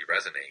voice really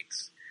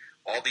resonates,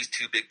 all these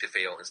too big to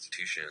fail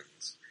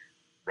institutions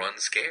run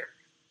scared.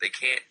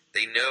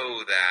 They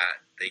know that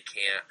they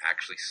can't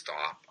actually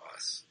stop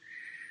us.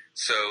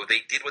 So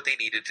they did what they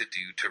needed to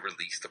do to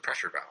release the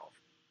pressure valve.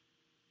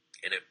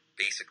 And it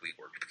basically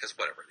worked because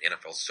whatever, the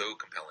NFL is so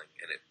compelling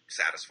and it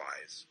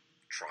satisfies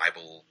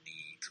tribal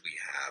needs we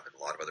have and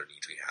a lot of other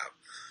needs we have.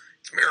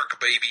 It's America,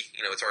 baby.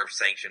 It's our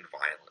sanctioned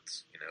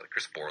violence. Like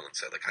Chris Borland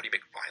said, like, how do you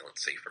make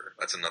violence safer?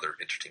 That's another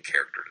interesting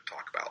character to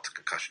talk about,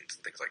 concussions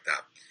and things like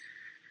that.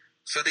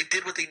 So they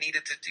did what they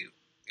needed to do.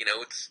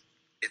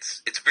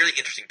 It's really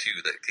interesting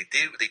too that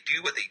they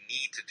do what they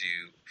need to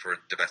do for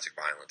domestic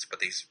violence, but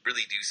they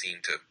really do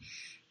seem to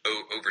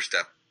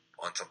overstep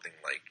on something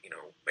like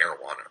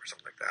marijuana or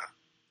something like that.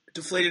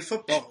 Deflated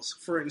footballs,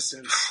 for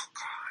instance. Oh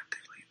God,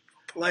 deflated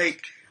footballs.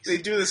 Like, they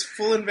do this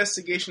full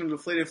investigation of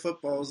deflated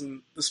footballs,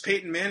 and this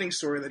Peyton Manning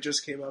story that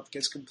just came up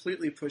gets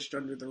completely pushed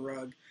under the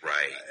rug.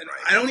 Right. And right.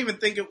 I don't even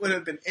think it would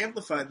have been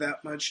amplified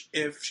that much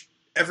if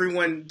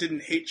everyone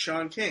didn't hate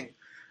Sean King,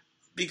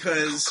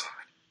 because. Oh,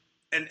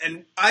 God.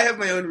 And I have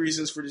my own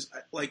reasons for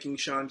disliking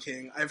Sean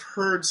King. I've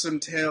heard some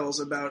tales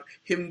about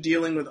him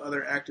dealing with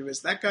other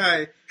activists. That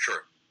guy,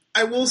 sure.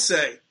 I will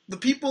say, the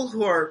people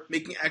who are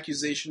making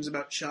accusations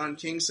about Sean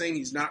King saying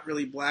he's not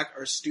really black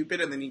are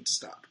stupid and they need to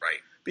stop. Right.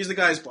 Because the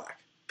guy's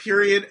black.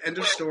 Period. End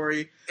of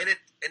story. And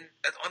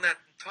on that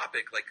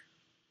topic, like,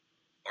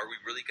 are we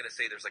really going to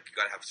say there's, like, you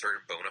got to have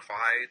certain bona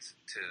fides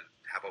to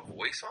have a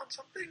voice on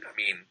something? I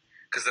mean,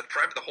 because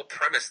the whole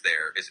premise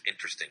there is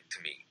interesting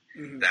to me.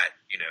 Mm-hmm. That,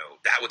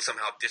 that would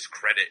somehow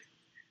discredit,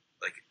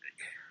 like,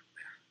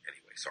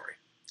 anyway, sorry.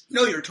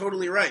 No, you're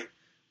totally right.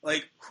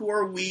 Like, who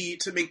are we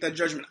to make that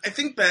judgment? I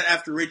think that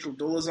after Rachel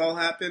Dolezal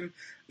happened,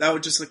 that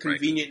was just a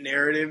convenient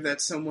narrative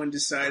that someone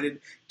decided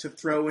to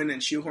throw in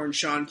and shoehorn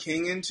Sean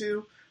King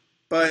into.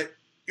 But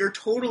you're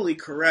totally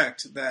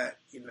correct that,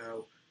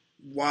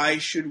 why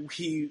should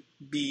we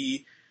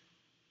be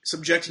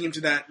subjecting him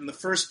to that in the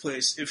first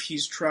place? If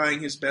he's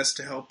trying his best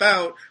to help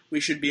out, we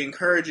should be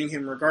encouraging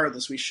him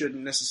regardless. We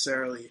shouldn't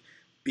necessarily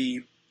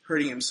be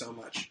hurting him so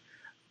much.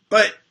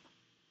 But,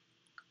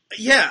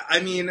 yeah, I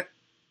mean,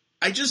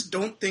 I just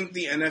don't think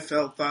the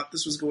NFL thought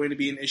this was going to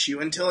be an issue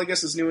until, I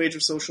guess, this new age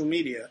of social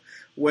media,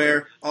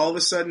 where all of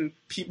a sudden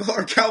people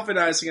are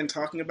galvanizing and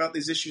talking about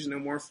these issues in a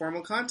more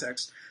formal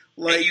context.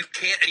 Like,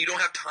 and you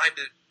don't have time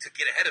to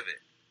get ahead of it.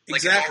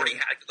 Like, exactly.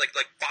 It's already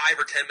like 5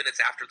 or 10 minutes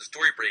after the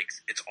story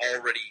breaks, it's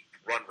already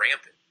run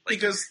rampant. Like,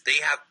 because they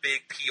have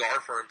big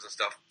PR firms and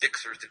stuff,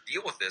 fixers to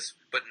deal with this,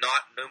 but no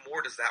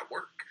more does that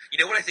work. You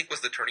know what I think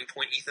was the turning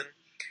point, Ethan?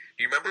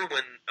 Do you remember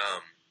when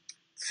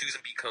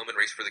Susan B. Komen,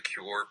 Race for the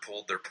Cure,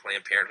 pulled their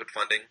Planned Parenthood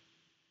funding?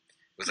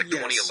 It was like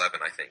 2011,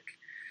 I think.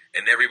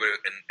 And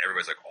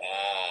everybody's like,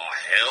 oh,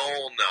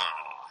 hell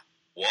nah.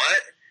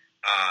 What?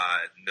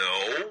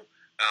 No.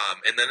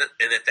 And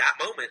at that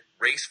moment,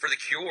 Race for the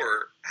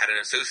Cure had an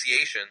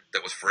association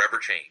that was forever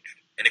changed,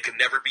 and it could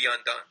never be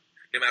undone.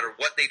 No matter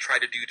what they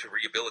tried to do to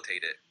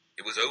rehabilitate it,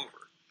 it was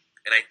over.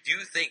 And I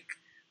do think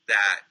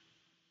that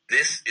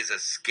this is a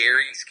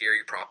scary,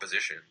 scary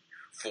proposition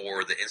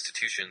for the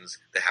institutions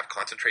that have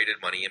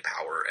concentrated money and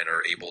power and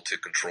are able to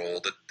control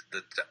the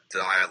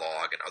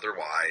dialogue and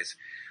otherwise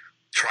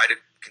try to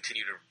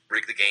continue to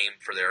rig the game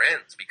for their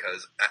ends.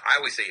 Because I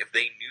always say, if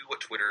they knew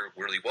what Twitter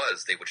really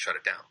was, they would shut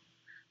it down.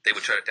 They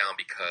would shut it down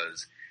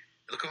because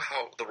look at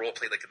how the role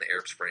played like in the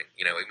Arab Spring.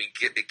 You know, I mean,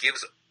 it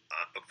gives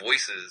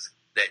voices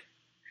that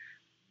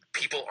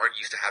people aren't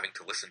used to having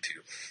to listen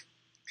to.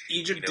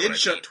 Egypt did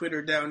shut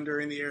Twitter down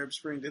during the Arab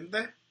Spring, didn't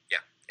they?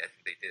 Yeah, I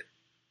think they did.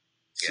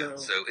 Yeah,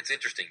 so it's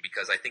interesting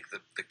because I think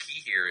the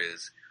key here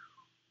is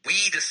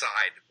we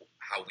decide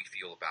how we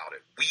feel about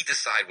it. We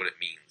decide what it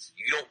means.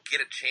 You don't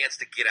get a chance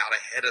to get out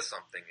ahead of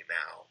something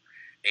now.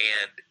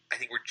 And I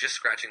think we're just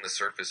scratching the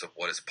surface of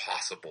what is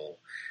possible.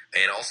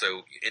 And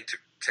also,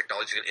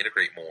 technology is going to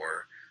integrate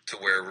more to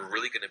where we're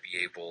really going to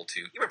be able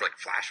to. You remember like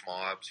flash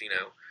mobs, you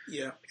know?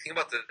 Yeah. Think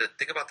about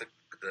the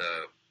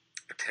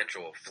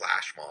potential of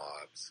flash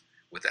mobs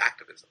with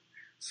activism.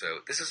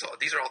 So these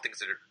are all things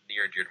that are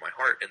near and dear to my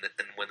heart. And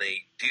when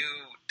they do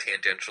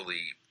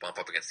tangentially bump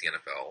up against the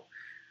NFL,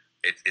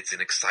 it's an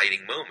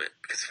exciting moment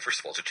because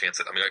first of all, it's a chance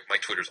that my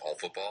Twitter's all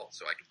football,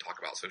 so I can talk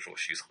about social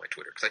issues on my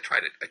Twitter because I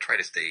try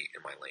to stay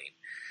in my lane.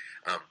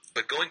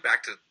 But going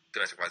back to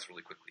domestic violence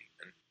really quickly,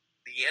 and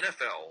the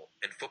NFL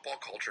and football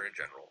culture in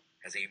general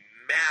has a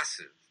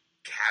massive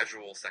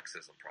casual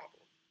sexism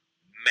problem.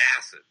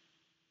 Massive.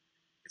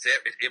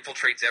 It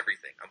infiltrates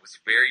everything. I was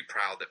very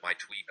proud that my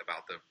tweet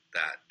about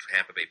that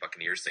Tampa Bay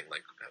Buccaneers thing,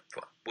 like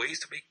ways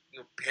to make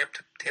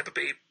Tampa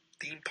Bay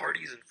themed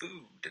parties and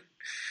food and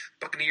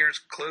Buccaneers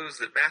clothes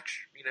that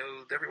match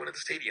everyone in the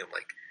stadium.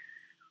 Like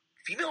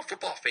female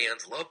football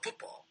fans love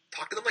football.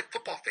 Talk to them like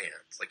football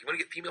fans. Like you want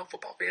to get female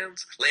football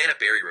fans. Lana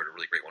Berry wrote a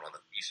really great one on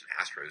the Houston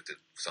Astros.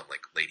 Did some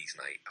like ladies'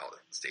 night out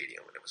at the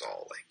stadium, and it was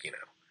all like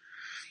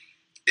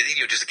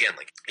just again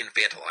like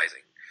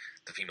infantilizing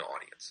the female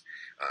audience.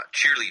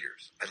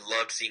 Cheerleaders. I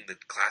loved seeing the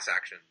class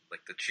action,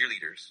 like the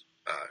cheerleaders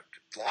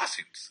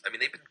lawsuits. I mean,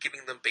 they've been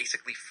giving them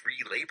basically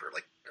free labor,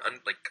 like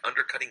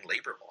undercutting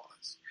labor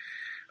laws.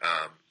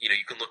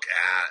 You can look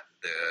at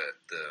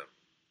the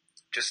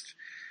just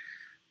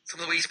some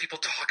of the ways people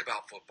talk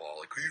about football,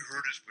 like he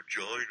hurt his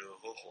vagina.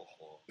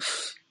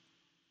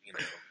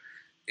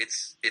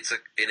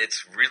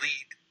 It's really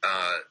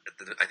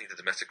I think the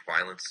domestic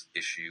violence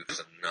issue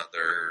is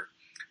another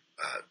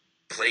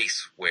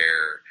place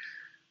where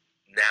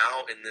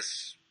now in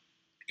this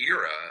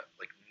era,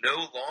 like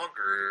no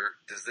longer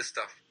does this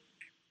stuff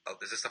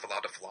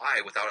allowed to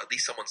fly without at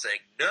least someone saying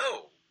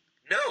no,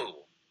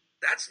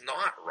 that's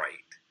not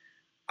right.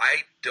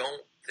 I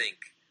don't think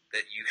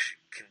that you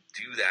can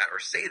do that or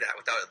say that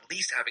without at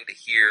least having to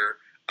hear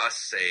us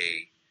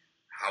say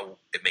how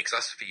it makes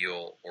us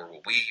feel or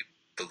what we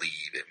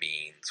believe it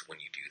means when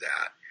you do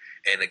that.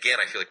 And again,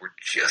 I feel like we're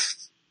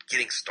just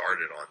getting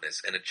started on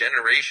this, and a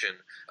generation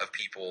of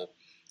people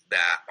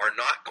that are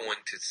not going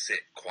to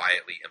sit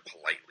quietly and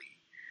politely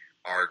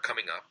are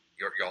coming up,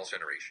 y'all's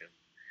generation.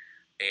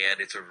 And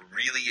it's a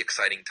really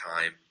exciting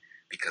time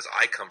because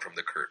I come from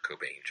the Kurt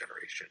Cobain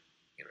generation.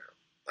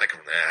 I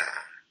come from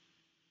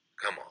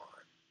come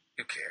on,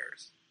 who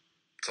cares?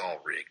 It's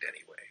all rigged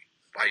anyway.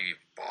 Why are you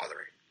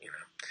bothering?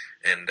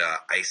 And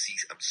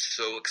I'm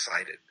so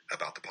excited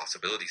about the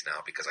possibilities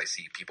now because I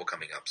see people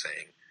coming up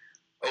saying,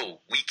 oh,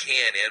 we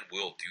can and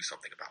will do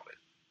something about it.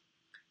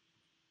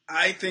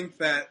 I think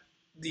that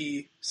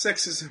the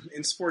sexism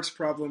in sports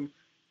problem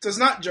does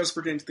not just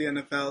pertain to the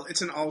NFL.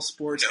 It's in all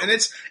sports, and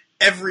it's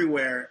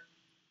everywhere.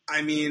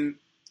 I mean,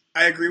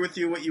 I agree with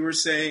you what you were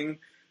saying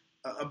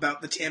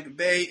about the Tampa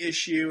Bay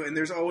issue, and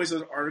there's always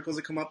those articles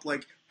that come up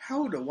like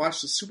how to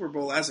watch the Super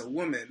Bowl as a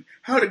woman,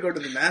 how to go to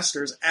the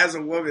Masters as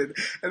a woman,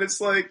 and it's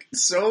like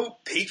so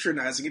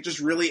patronizing. It just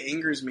really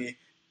angers me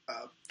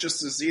just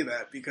to see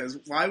that, because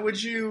why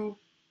would you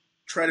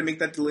try to make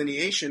that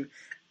delineation?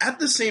 At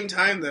the same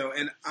time, though,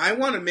 and I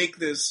want to make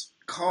this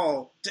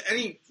call to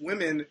any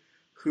women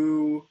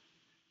who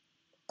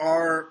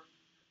are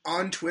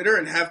on Twitter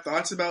and have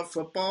thoughts about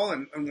football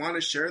and want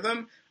to share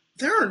them,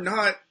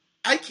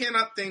 I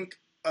cannot think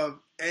of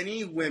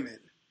any women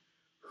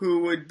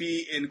who would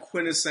be in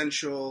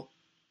quintessential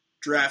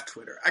draft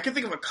Twitter. I can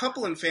think of a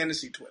couple in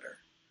fantasy Twitter.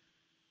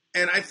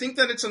 And I think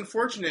that it's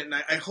unfortunate, and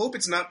I hope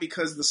it's not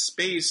because the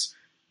space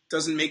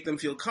doesn't make them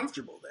feel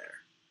comfortable there.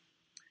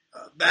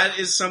 That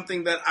is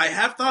something that I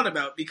have thought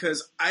about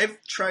because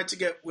I've tried to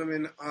get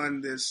women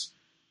on this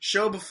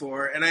show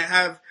before, and I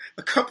have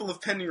a couple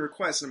of pending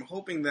requests, and I'm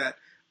hoping that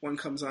one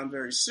comes on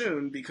very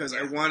soon because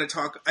I want to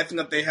talk. I think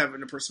that they have a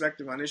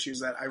perspective on issues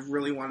that I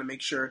really want to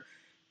make sure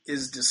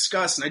is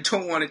discussed, and I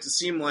don't want it to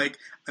seem like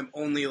I'm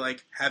only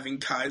like having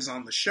guys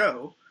on the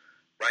show.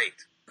 Right.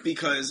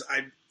 Because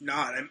I'm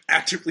not. I'm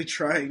actively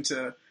trying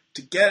to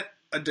get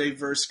a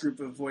diverse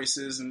group of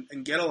voices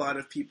and get a lot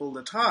of people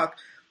to talk,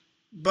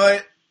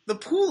 but the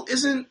pool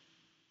isn't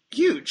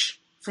huge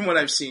from what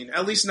I've seen.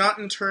 At least not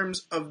in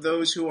terms of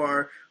those who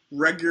are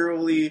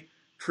regularly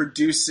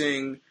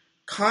producing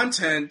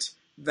content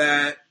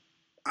that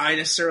I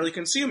necessarily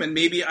consume, and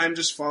maybe I'm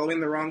just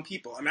following the wrong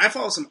people. I mean, I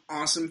follow some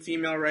awesome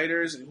female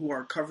writers and who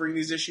are covering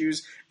these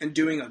issues and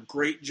doing a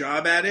great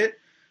job at it.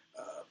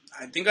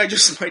 I think I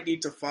just might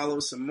need to follow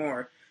some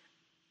more.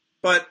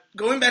 But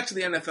going back to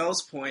the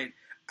NFL's point,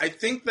 I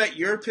think that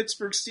your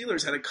Pittsburgh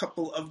Steelers had a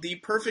couple of the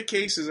perfect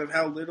cases of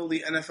how little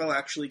the NFL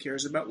actually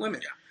cares about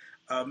women.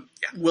 Yeah.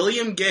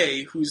 William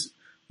Gay, whose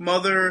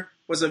mother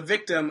was a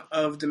victim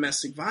of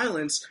domestic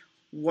violence,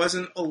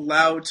 wasn't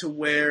allowed to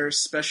wear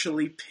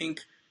specially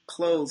pink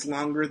clothes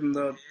longer than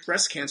the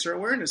Breast Cancer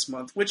Awareness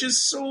Month, which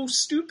is so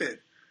stupid.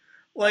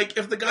 Like,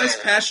 if the guy's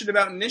passionate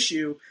about an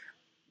issue,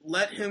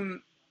 let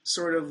him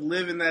sort of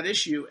live in that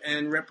issue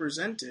and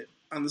represent it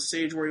on the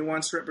stage where he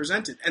wants to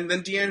represent it. And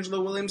then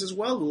D'Angelo Williams as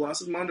well, who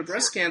lost his mom to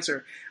breast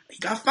cancer, he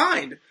got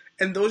fined.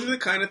 And those are the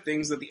kind of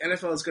things that the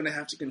NFL is going to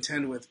have to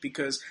contend with,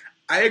 because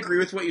I agree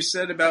with what you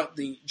said about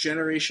the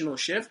generational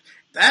shift.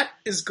 That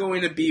is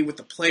going to be with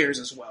the players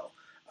as well.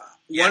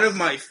 Yes. One of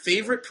my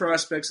favorite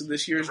prospects of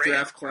this year's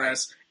draft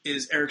class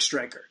is Eric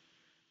Stryker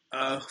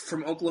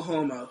from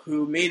Oklahoma,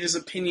 who made his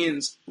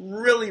opinions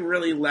really,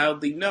 really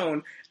loudly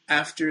known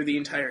after the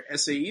entire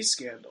SAE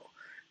scandal.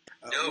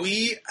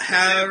 We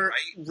are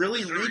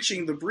really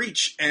reaching the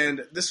breach,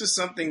 and this is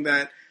something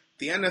that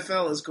the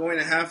NFL is going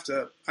to have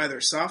to either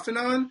soften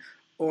on,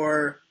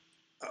 or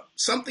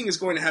something is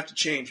going to have to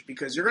change,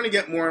 because you're going to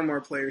get more and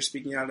more players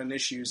speaking out on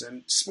issues,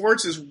 and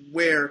sports is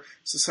where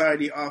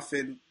society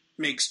often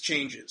makes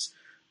changes.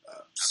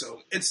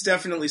 So it's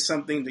definitely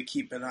something to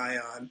keep an eye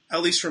on,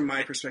 at least from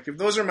my perspective.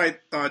 Those are my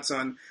thoughts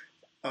on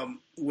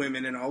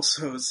women and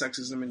also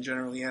sexism in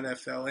general, the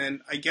NFL,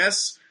 and I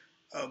guess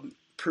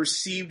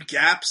perceived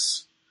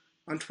gaps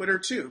on Twitter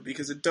too,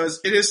 because it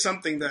is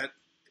something that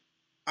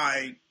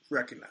I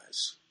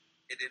recognize.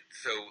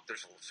 So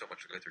there's so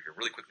much to go through here.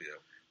 Really quickly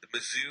though, the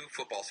Mizzou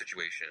football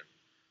situation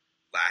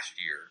last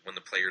year, when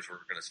the players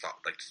were going to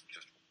stop, like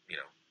just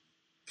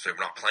so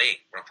we're not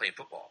playing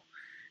football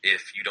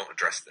if you don't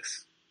address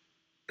this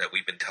that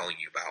we've been telling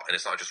you about, and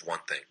it's not just one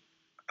thing.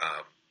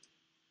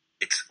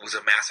 It was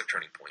a massive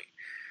turning point,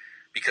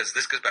 because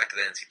this goes back to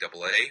the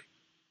NCAA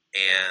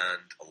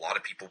and a lot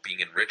of people being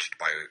enriched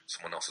by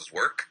someone else's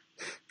work.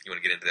 You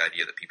want to get into the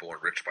idea that people were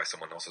enriched by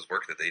someone else's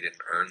work, that they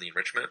didn't earn the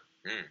enrichment?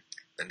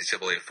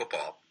 NCAA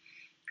football.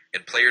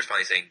 And players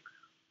finally saying,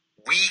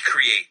 we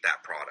create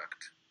that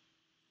product.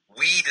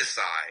 We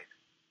decide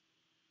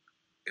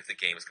if the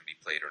game is going to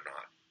be played or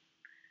not.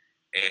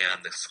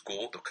 And the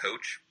school, the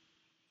coach,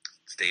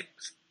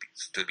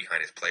 stood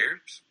behind his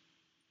players,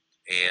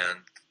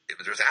 and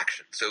there was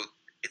action. So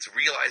it's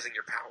realizing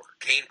your power.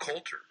 Kane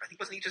Coulter, I think,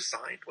 wasn't he just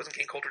signed? Wasn't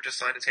Kane Coulter just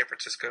signed in San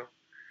Francisco?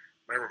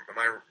 Am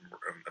I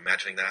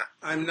imagining that?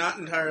 I'm not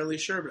entirely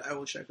sure, but I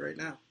will check right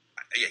now.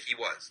 Yeah, he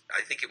was.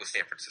 I think it was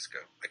San Francisco.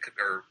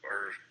 Or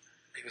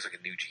he was like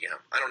a new GM.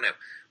 I don't know.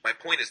 My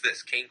point is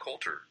this: Kane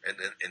Coulter and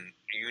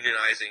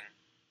unionizing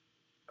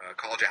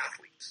college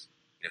athletes.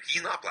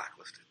 He's not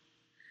blacklisted.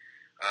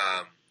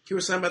 He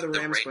was signed by the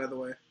Rams, by the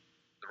way.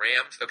 The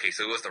Rams? Okay,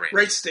 so it was the Rams.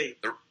 Right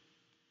state. The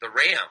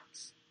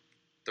Rams.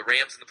 The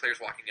Rams and the players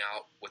walking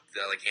out with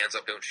hands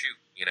up, don't shoot,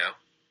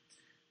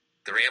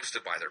 The Rams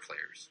stood by their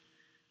players.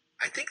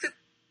 I think that,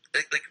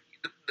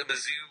 the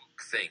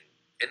Mizzou thing,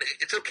 and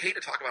it's okay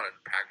to talk about it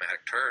in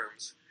pragmatic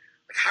terms.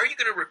 How are you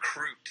going to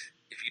recruit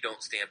if you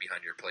don't stand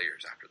behind your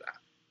players after that?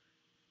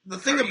 The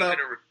thing about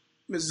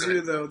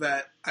Mizzou, though,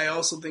 that I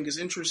also think is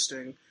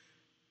interesting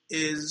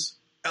is,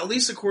 at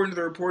least according to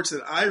the reports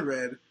that I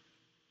read,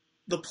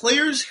 the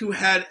players who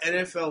had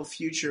NFL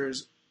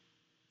futures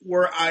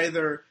were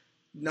either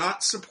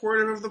not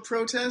supportive of the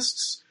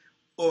protests,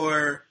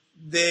 or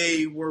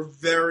they were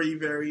very,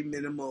 very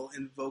minimal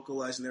in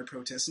vocalizing their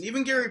protests. And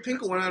even Gary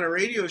Pinkel went on a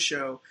radio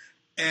show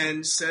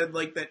and said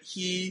that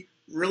he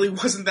really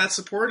wasn't that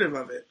supportive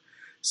of it.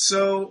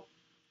 So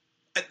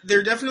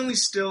there definitely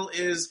still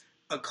is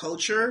a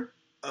culture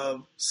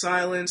of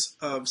silence,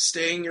 of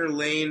staying your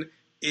lane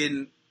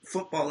in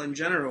football in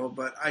general,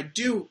 but I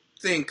do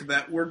think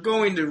that we're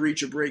going to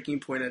reach a breaking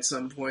point at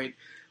some point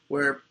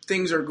where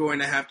things are going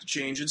to have to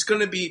change. It's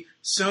going to be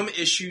some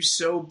issue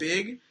so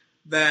big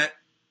that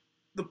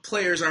the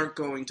players aren't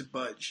going to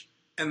budge,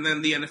 and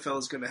then the NFL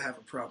is going to have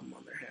a problem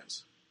on their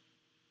hands.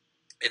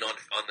 And on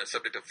the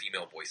subject of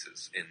female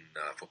voices in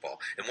football,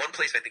 and one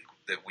place I think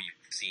that we've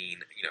seen,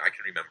 I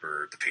can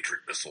remember the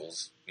Patriot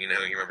missiles. You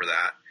remember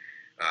that?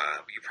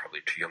 You're probably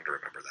too young to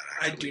remember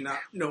that, actually. I do not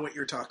know what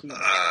you're talking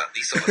about.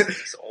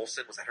 Lisa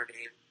Olsen, was that her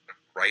name?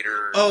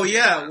 Writer. Oh,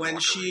 yeah, when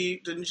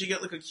didn't she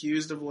get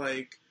accused of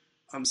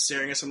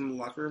staring at someone in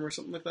the locker room or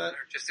something like that?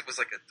 It was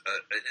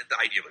the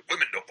idea of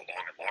women don't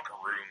belong in locker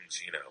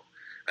rooms,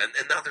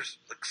 And now there's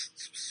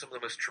some of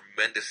the most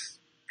tremendous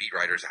beat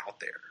writers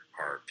out there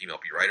are female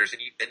beat writers,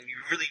 and you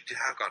really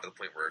have gotten to the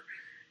point where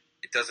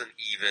it doesn't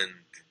even,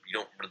 you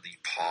don't really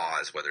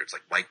pause, whether it's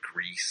like Mike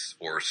Reese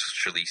or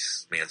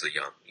Shalise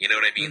Manza-Young. You know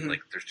what I mean? Mm-hmm.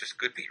 Like, there's just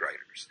good beat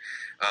writers.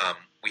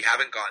 We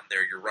haven't gotten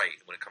there, you're right,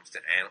 when it comes to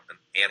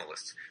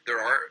analysts.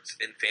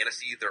 In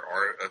fantasy, there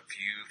are a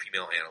few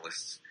female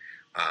analysts.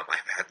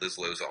 I've had Liz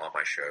Loza on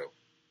my show.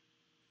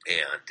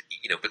 And,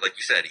 but like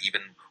you said,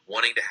 even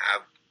wanting to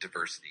have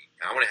diversity,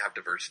 I want to have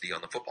diversity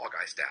on the football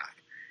guy staff.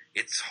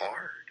 It's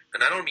hard.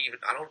 And I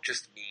don't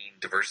just mean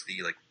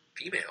diversity like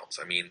females.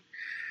 I mean,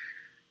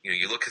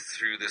 you look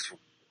through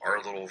our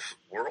little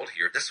world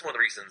here. This is one of the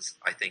reasons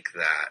I think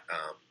that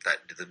that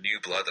the new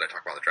blood that I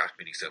talk about in the draft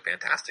community is so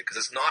fantastic, because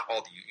it's not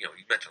all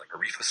you mentioned like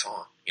Arif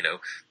Hassan.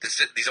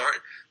 These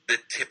aren't the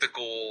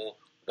typical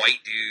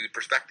white dude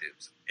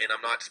perspectives, and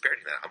I'm not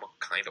disparaging that. I'm a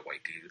kind of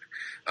white dude,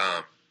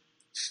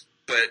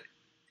 but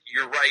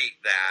you're right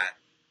that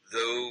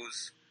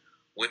those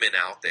women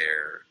out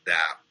there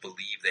that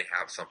believe they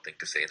have something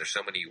to say, and there's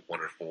so many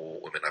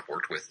wonderful women I've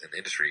worked with in the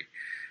industry.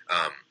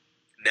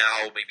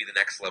 Now maybe the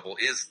next level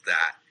is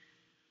that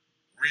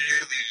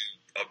really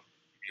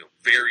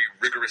very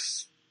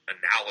rigorous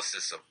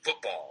analysis of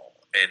football,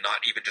 and not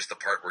even just the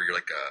part where you're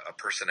like a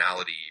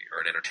personality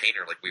or an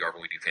entertainer like we are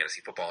when we do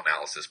fantasy football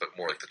analysis, but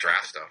more like the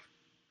draft stuff.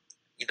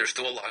 There's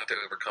still a lot to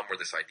overcome where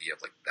this idea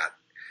of like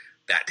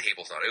that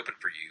table's not open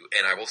for you.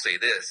 And I will say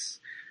this,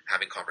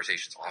 having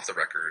conversations off the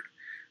record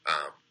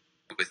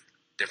with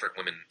different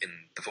women in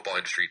the football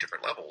industry,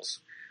 different levels,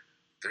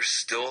 there's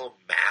still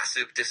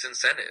massive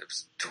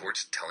disincentives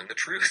towards telling the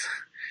truth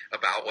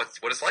about what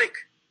it's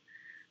like.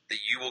 That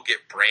you will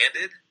get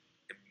branded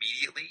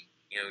immediately.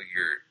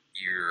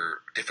 You're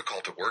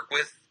difficult to work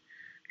with.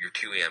 You're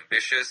too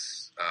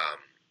ambitious.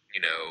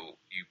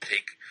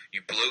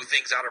 You blow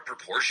things out of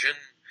proportion.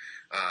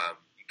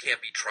 You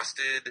can't be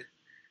trusted.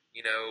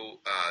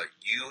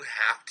 You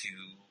have to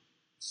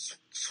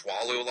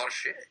swallow a lot of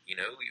shit.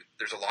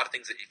 There's a lot of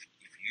things that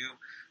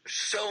there's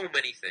so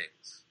many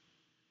things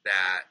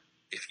that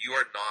if you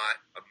are not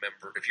a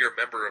member, if you're a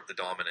member of the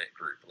dominant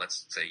group,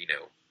 let's say,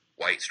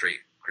 white,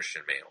 straight,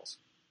 Christian males,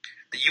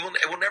 that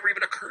it will never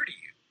even occur to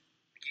you.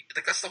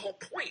 Like, that's the whole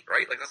point,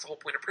 right? Like, that's the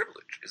whole point of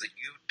privilege, is that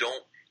you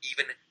don't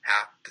even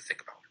have to think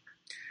about it.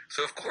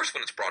 So, of course,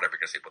 when it's brought up, you're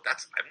going to say, well,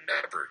 I've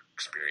never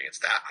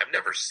experienced that. I've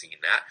never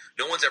seen that.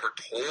 No one's ever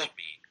told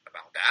me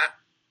about that.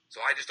 So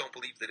I just don't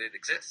believe that it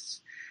exists.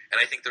 And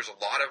I think there's a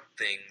lot of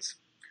things,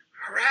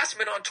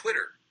 harassment on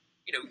Twitter.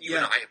 You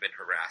and I have been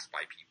harassed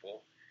by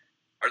people.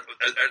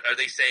 Are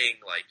they saying,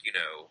 like,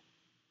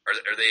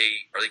 are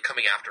they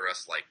coming after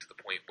us, like, to the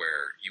point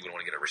where you would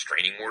want to get a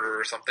restraining order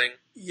or something?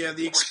 Yeah,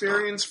 the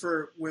experience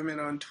for women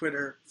on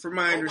Twitter, from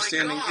my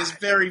understanding, is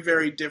very,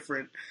 very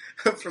different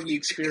from the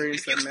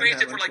experience that men have on Twitter. If you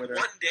experienced it for, like,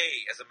 one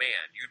day as a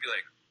man, you'd be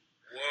like,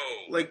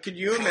 whoa. Like, could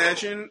you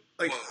imagine,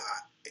 like,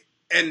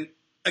 and,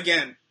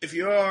 again, if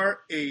you are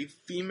a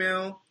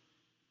female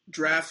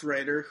draft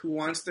writer who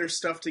wants their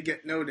stuff to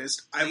get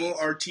noticed, I will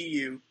RT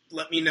you.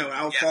 Let me know.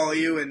 I'll follow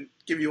you and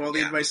give you all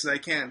the advice that I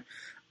can.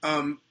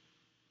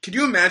 Could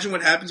you imagine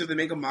what happens if they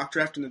make a mock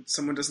draft and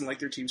someone doesn't like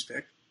their team's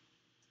pick?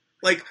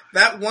 Like,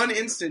 that one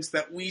instance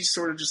that we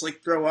sort of just,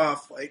 like, throw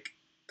off, like,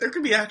 there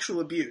could be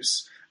actual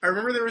abuse. I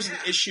remember there was an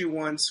issue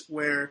once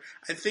where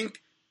I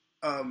think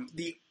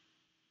the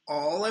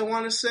All, I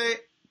want to say,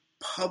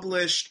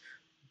 published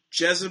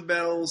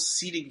Jezebel's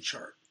seating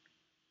chart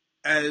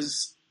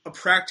as a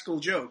practical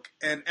joke.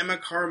 And Emma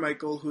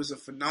Carmichael, who's a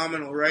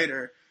phenomenal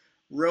writer,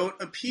 wrote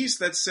a piece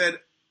that said,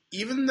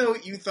 even though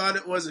you thought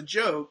it was a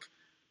joke,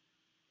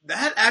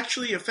 that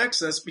actually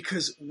affects us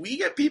because we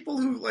get people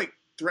who, like,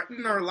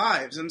 threaten our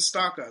lives and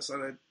stalk us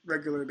on a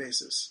regular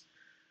basis.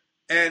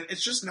 And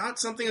it's just not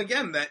something,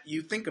 again, that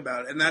you think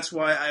about. And that's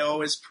why I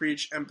always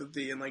preach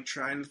empathy and, like,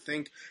 trying to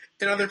think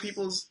in other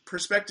people's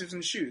perspectives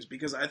and shoes,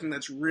 because I think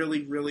that's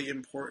really, really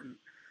important.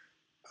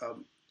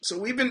 So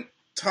we've been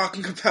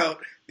talking about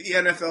the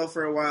NFL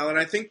for a while, and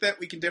I think that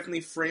we can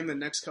definitely frame the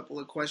next couple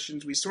of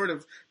questions. We sort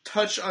of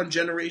touch on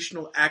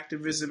generational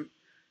activism.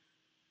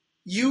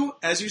 You,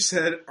 as you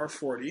said, are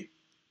 40,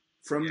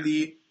 from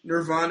the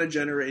Nirvana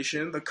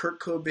generation, the Kurt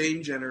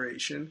Cobain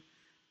generation.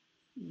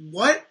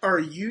 What are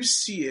you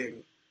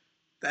seeing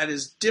that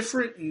is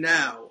different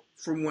now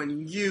from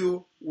when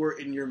you were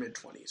in your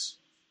mid-20s?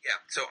 Yeah,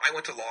 so I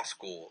went to law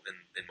school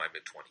in my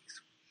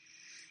mid-20s.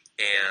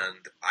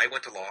 And I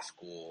went to law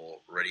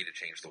school ready to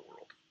change the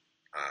world.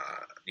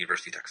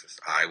 University of Texas.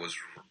 I was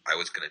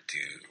going to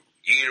do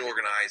union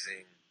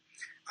organizing.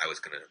 I was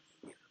going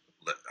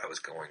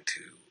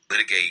to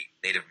litigate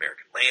Native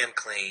American land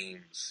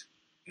claims.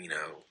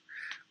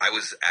 I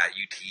was at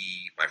UT.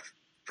 My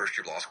first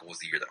year of law school was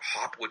the year that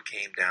Hopwood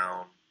came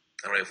down.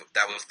 I don't know if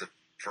that was the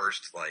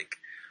first, like,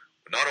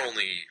 not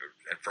only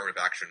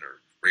affirmative action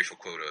or racial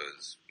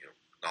quotas,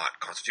 not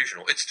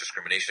constitutional. It's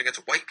discrimination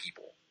against white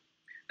people.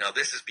 Now,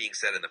 this is being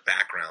said in the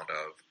background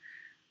of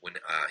when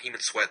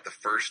Heman Sweat, the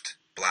first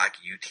black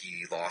UT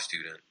law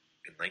student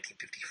in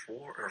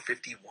 1954 or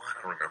 51,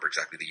 I don't remember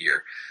exactly the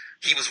year,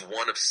 he was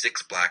one of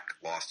 6 black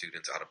law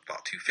students out of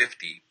about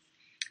 250.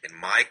 In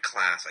my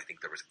class, I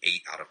think there was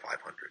 8 out of 500.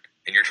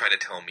 And you're trying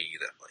to tell me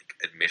that, like,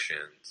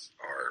 admissions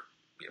are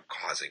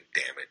causing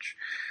damage,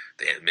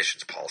 the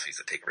admissions policies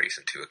that take race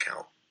into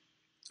account.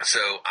 So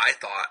I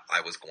thought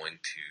I was going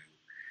to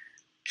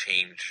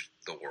change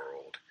the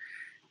world.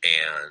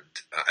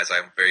 And as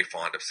I'm very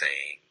fond of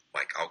saying,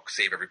 like, I'll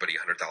save everybody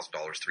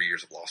 $100,000, 3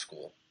 years of law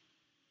school,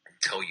 and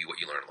tell you what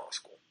you learn in law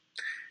school.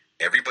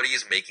 Everybody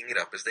is making it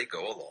up as they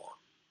go along.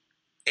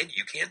 And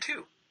you can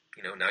too.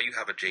 Now you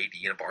have a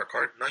JD and a bar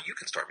card. Now you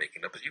can start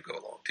making it up as you go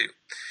along too.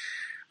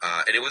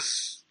 And it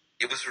was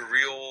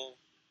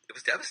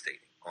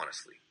devastating,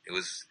 honestly.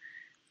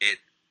 It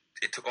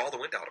took all the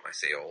wind out of my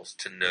sails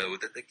to know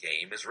that the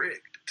game is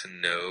rigged, to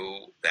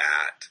know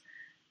that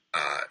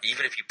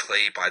even if you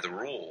play by the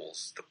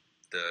rules,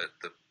 the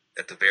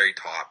at the very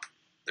top,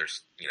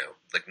 there's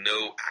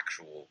no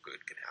actual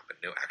good can happen,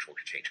 no actual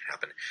change can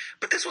happen.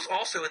 But this was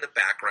also in the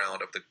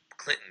background of the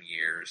Clinton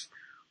years,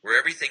 where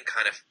everything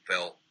kind of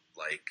felt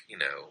like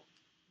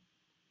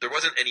there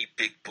wasn't any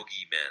big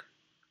boogeymen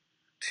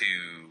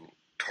to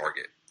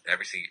target.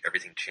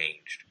 Everything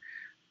changed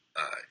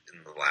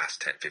in the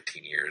last 10,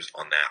 15 years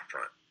on that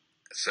front.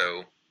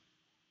 So,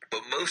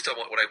 but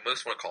what I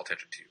most want to call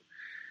attention to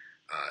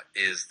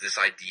is this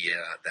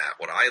idea that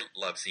what I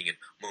love seeing in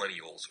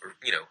millennials, or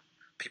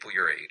people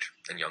your age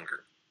and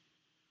younger,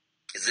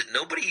 is that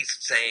nobody's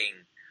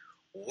saying,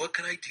 what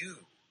can I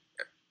do?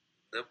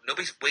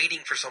 Nobody's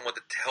waiting for someone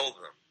to tell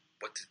them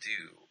what to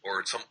do,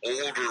 or some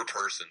older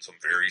person, some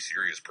very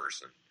serious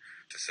person,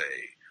 to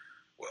say,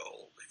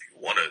 well, if you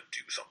want to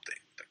do something,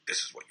 like,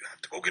 this is what you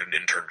have to go get an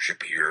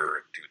internship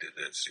here and do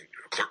this, and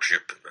a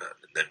clerkship, and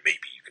then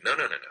maybe you can. No.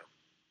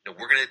 No,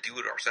 we're going to do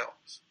it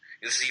ourselves.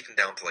 This is even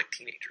down to like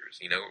teenagers,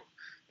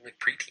 like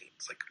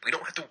preteens. Like, we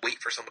don't have to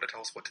wait for someone to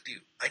tell us what to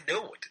do. I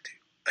know what to do.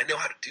 I know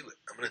how to do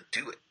it. I'm going to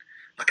do it.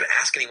 I'm not going to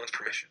ask anyone's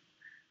permission.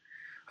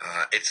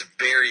 It's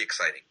very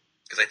exciting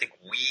because I think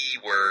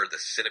we were the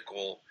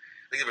cynical.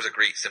 I think there was a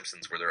great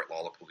Simpsons where they're at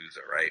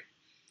Lollapalooza, right?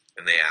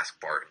 And they ask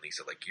Bart and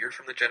Lisa, like, you're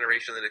from the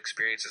generation that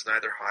experiences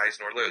neither highs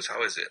nor lows.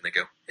 How is it? And they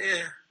go,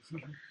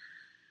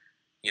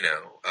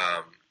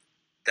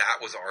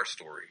 that was our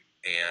story.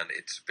 And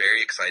it's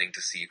very exciting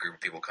to see a group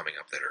of people coming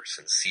up that are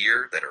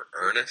sincere, that are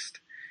earnest,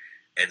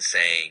 and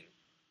saying,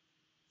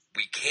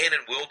 we can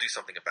and will do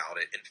something about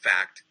it. In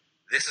fact,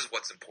 this is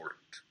what's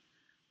important.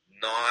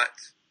 Not,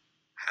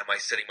 am I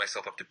setting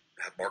myself up to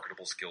have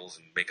marketable skills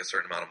and make a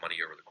certain amount of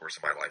money over the course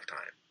of my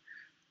lifetime?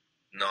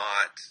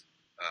 Not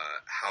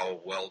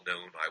how well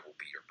known I will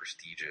be, or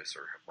prestigious,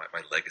 or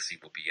my legacy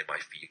will be in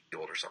my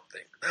field or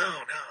something.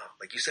 No.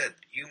 Like you said,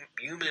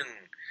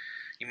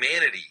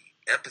 humanity,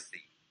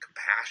 empathy,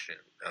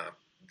 compassion.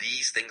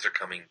 These things are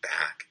coming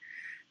back,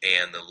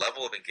 and the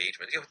level of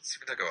engagement. We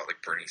talk about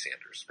like Bernie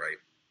Sanders,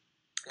 right?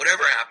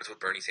 Whatever happens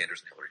with Bernie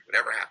Sanders and Hillary,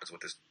 whatever happens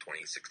with this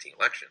 2016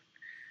 election,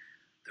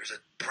 there's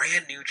a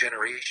brand new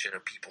generation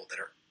of people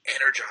that are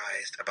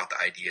energized about the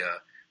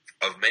idea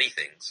of many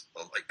things,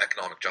 like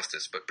economic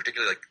justice, but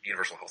particularly like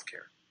universal health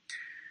care.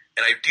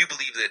 And I do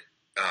believe that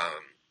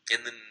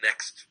in the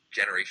next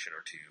generation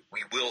or two,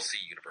 we will see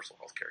universal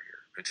health care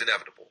here. It's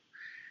inevitable.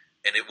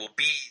 And it will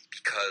be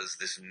because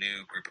this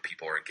new group of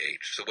people are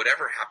engaged. So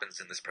whatever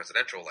happens in this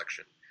presidential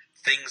election,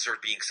 things are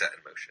being set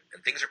in motion.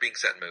 And things are being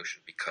set in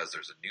motion because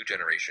there's a new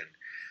generation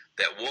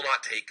that will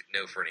not take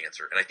no for an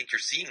answer. And I think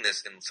you're seeing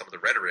this in some of the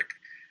rhetoric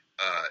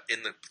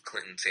in the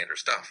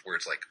Clinton-Sanders stuff, where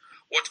it's like,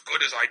 what's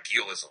good is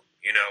idealism.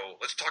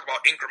 Let's talk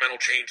about incremental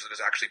change that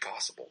is actually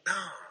possible.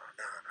 No.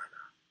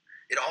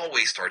 It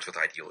always starts with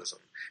idealism.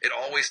 It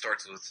always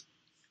starts with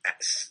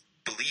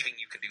believing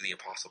you can do the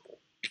impossible,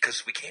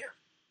 because we can.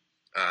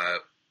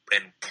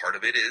 And part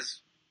of it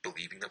is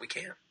believing that we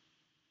can.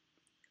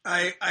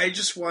 I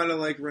just want to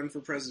run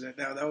for president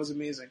now. That was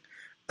amazing.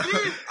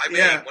 I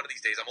mean, one of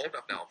these days. I'm old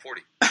enough now. I'm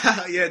 40.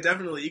 Yeah,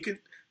 definitely. You could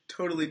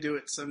totally do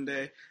it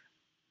someday.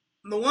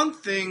 The one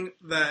thing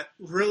that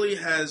really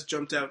has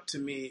jumped out to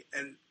me,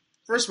 and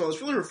first of all, it's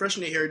really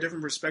refreshing to hear a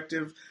different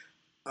perspective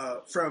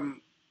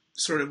from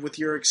sort of with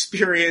your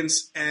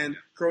experience and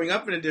growing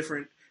up in a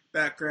different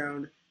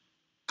background.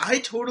 I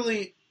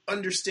totally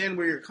understand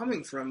where you're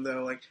coming from,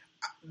 though.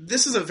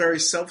 This is a very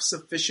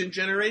self-sufficient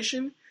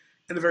generation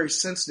and a very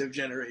sensitive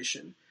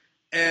generation.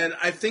 And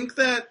I think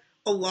that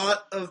a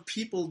lot of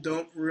people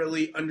don't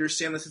really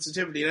understand the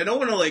sensitivity. And I don't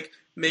want to,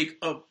 make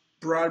a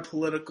broad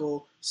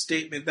political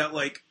statement that,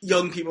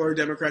 young people are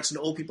Democrats and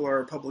old people are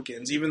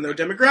Republicans, even though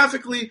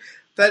demographically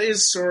that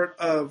is sort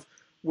of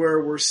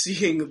where we're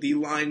seeing the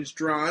lines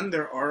drawn.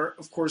 There are,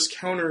 of course,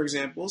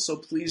 counterexamples, so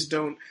please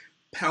don't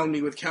pound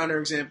me with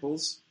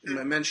counterexamples in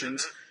my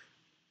mentions.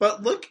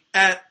 But look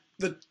at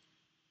the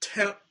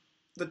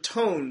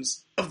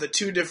tones of the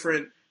two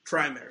different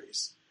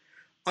primaries.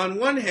 On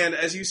one hand,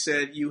 as you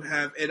said, you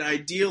have an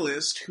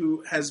idealist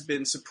who has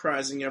been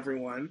surprising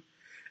everyone,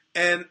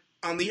 and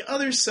on the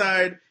other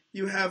side,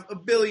 you have a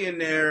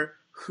billionaire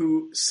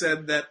who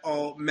said that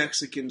all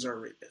Mexicans are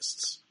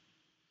rapists.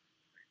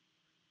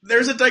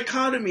 There's a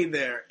dichotomy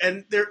there,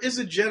 and there is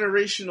a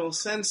generational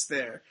sense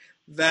there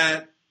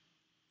that,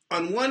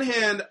 on one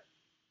hand,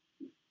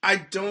 I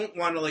don't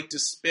want to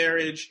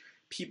disparage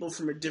people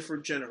from a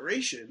different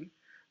generation,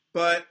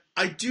 but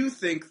I do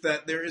think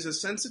that there is a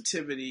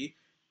sensitivity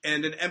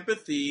and an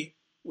empathy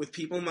with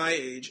people my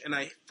age, and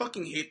I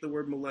fucking hate the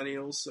word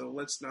millennials, so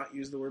let's not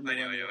use the word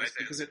millennials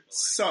because it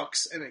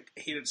sucks and I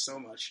hate it so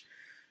much.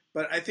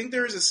 But I think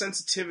there is a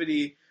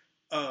sensitivity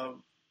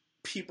of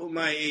people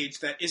my age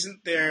that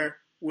isn't there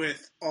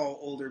with all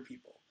older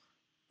people.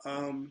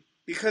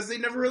 Because they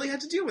never really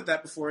had to deal with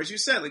that before, as you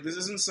said. Like, this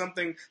isn't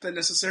something that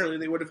necessarily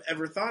they would have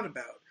ever thought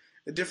about.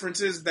 The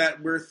difference is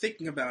that we're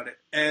thinking about it.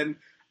 And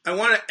I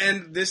want to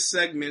end this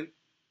segment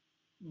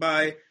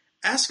by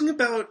asking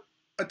about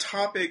a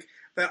topic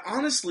that,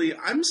 honestly,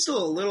 I'm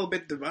still a little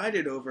bit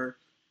divided over,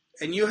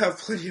 and you have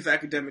plenty of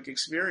academic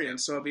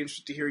experience, so I'll be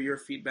interested to hear your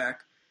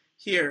feedback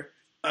here.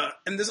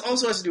 And this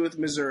also has to do with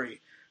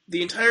Missouri.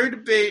 The entire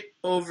debate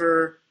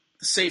over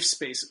the safe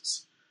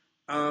spaces,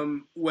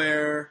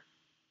 where,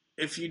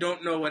 if you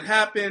don't know what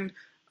happened,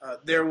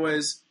 there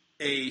was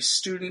a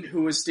student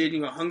who was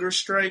stating a hunger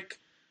strike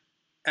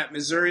at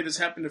Missouri. This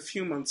happened a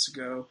few months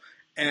ago,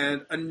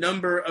 and a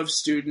number of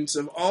students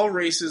of all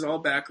races, all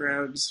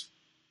backgrounds,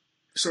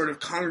 sort of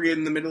congregated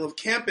in the middle of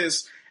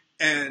campus,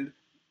 and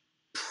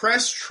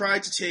press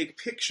tried to take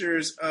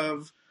pictures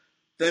of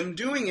them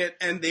doing it,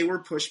 and they were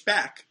pushed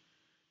back.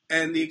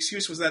 And the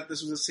excuse was that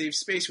this was a safe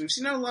space. We've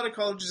seen that a lot of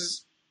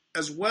colleges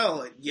as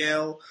well. At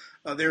Yale,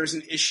 there was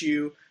an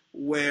issue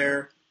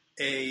where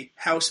a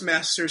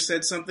housemaster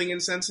said something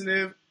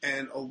insensitive,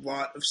 and a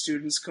lot of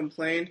students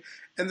complained.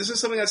 And this is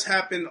something that's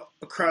happened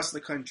across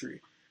the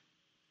country.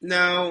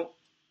 Now,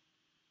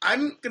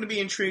 I'm going to be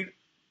intrigued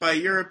by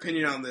your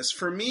opinion on this.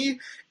 For me,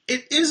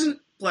 it isn't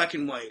black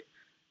and white.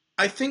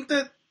 I think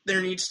that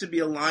there needs to be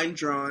a line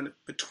drawn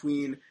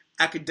between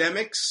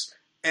academics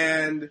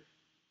and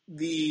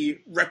the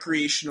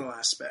recreational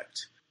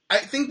aspect. I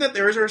think that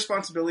there is a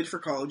responsibility for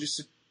colleges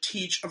to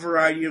teach a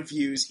variety of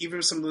views, even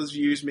if some of those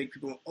views make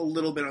people a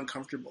little bit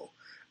uncomfortable.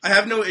 I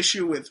have no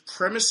issue with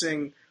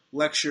premising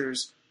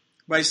lectures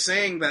by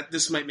saying that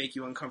this might make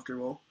you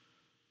uncomfortable.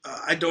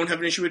 I don't have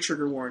an issue with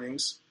trigger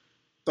warnings.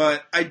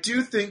 But I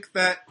do think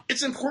that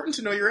it's important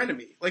to know your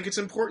enemy. Like, it's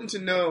important to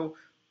know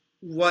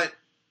what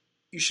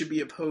you should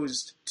be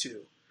opposed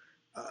to.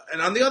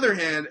 And on the other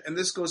hand, and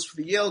this goes for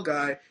the Yale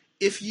guy,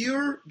 if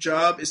your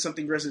job is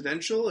something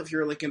residential, if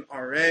you're like an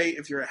RA,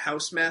 if you're a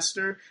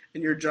housemaster,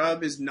 and your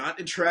job is not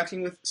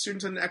interacting with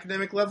students on an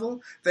academic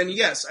level, then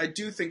yes, I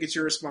do think it's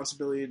your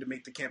responsibility to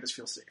make the campus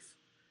feel safe.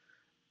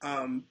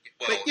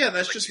 But yeah,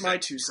 that's like just my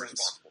 2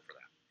 cents.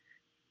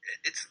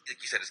 It's like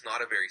you said, it's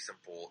not a very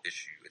simple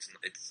issue. It's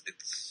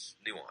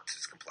nuanced.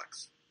 It's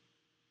complex.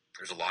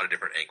 There's a lot of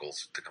different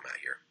angles to come at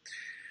here.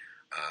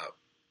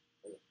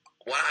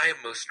 What I am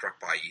most struck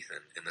by,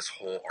 Ethan, in this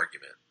whole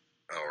argument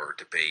or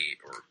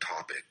debate or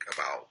topic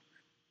about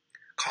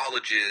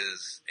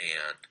colleges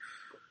and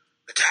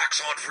attacks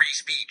on free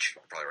speech.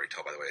 You can probably already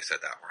tell by the way I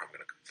said that where I'm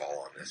going to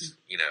fall on this.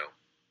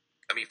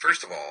 I mean,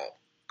 first of all,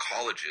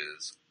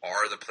 colleges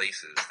are the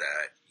places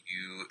that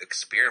you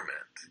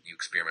experiment. You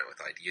experiment with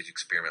ideas. You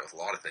experiment with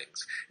a lot of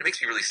things. It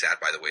makes me really sad,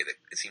 by the way, that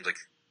it seems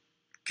like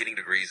getting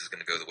degrees is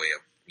going to go the way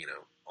of,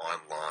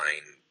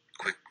 online,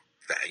 quick,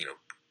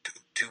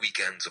 2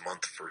 weekends a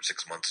month for 6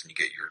 months and you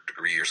get your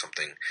degree or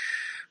something.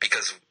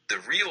 Because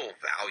the real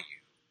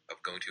value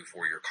of going to a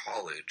 4-year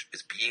college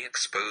is being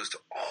exposed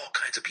to all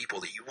kinds of people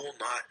that you will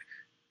not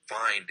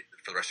find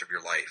for the rest of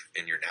your life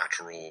in your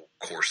natural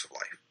course of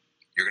life.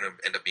 You're going to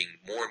end up being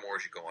more and more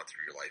as you go on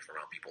through your life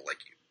around people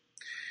like you.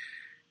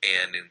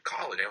 And in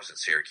college, I was in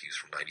Syracuse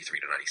from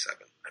 93 to 97.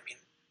 I mean,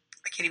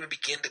 I can't even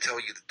begin to tell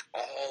you that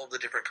all the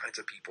different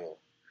kinds of people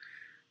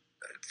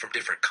from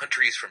different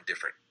countries, from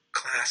different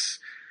class,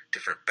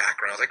 different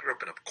backgrounds. I grew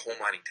up in a coal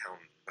mining town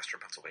in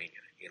western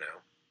Pennsylvania, It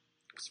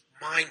was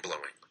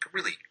mind-blowing, like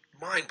really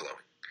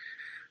mind-blowing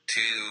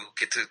to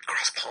get to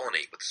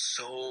cross-pollinate with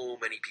so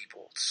many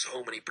people,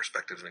 so many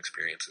perspectives and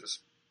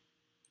experiences.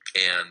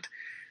 And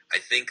I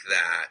think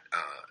that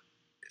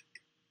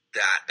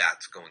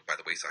that's going by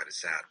the wayside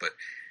is sad. But,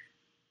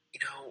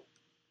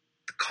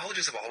 the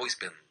colleges have always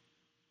been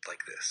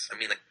like this. I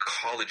mean, the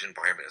college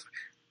environment is...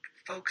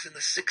 Folks in the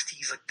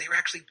 60s, like, they were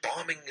actually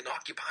bombing and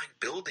occupying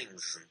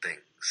buildings and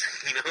things.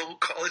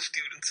 College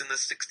students in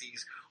the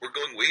 60s were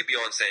going way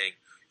beyond saying,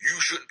 you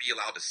shouldn't be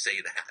allowed to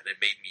say that. And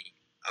it made me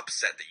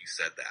upset that you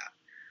said that.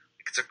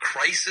 Like, it's a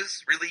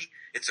crisis, really.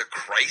 It's a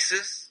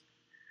crisis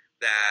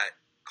that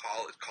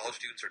college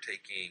students are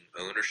taking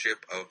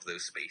ownership of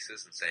those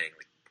spaces and saying,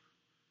 like,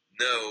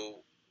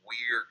 no,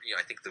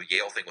 I think the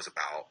Yale thing was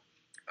about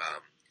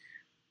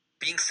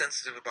being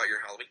sensitive about your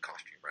Halloween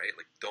costume, right?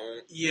 Like,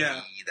 don't be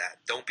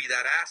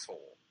that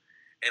asshole.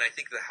 And I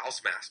think the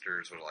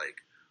housemasters were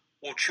like,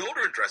 well,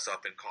 children dress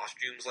up in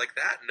costumes like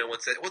that. And no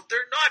one said, well,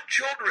 they're not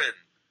children.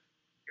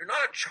 You're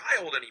not a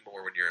child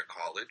anymore when you're in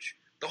college.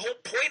 The whole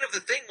point of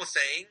the thing was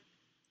saying,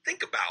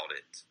 think about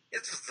it.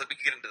 It's just, we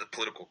get into the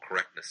political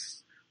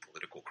correctness.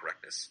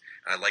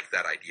 And I like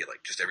that idea.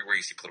 Like, just everywhere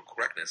you see political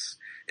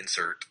correctness,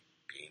 insert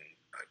being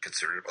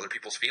considerate of other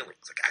people's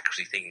feelings. Like,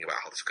 actually thinking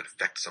about how this could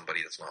affect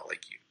somebody that's not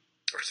like you,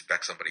 or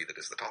affect somebody that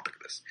is the topic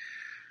of this.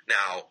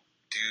 Now,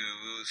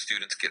 do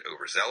students get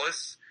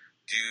overzealous?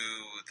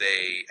 do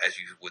they, as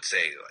you would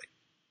say, like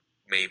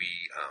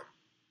maybe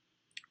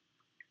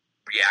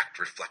react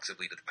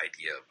reflexively to the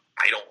idea of,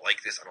 I don't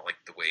like this, I don't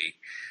like the way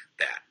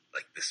that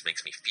like this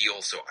makes me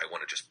feel, so I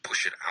want to just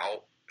push it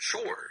out?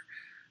 Sure.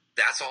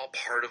 That's all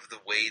part of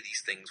the way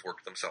these things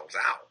work themselves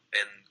out.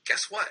 And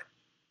guess what?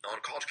 On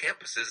college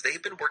campuses,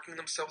 they've been working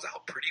themselves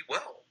out pretty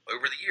well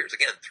over the years.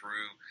 Again,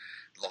 through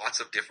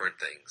lots of different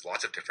things,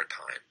 lots of different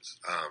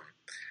times.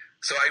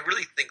 So I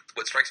really think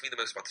what strikes me the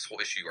most about this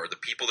whole issue are the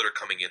people that are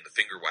coming in, the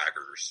finger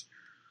waggers.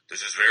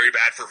 This is very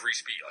bad for free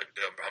speech. Like,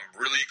 I'm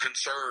really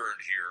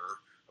concerned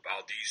here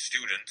about these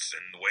students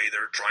and the way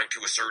they're trying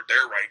to assert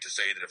their right to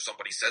say that if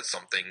somebody says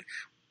something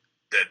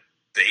that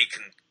they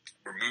can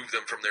remove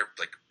them from their,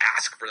 like,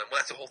 ask for them.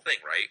 Well, that's the whole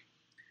thing, right?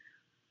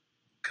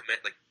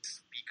 Commit, like,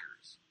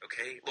 speakers,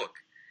 okay?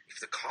 Look, if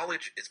the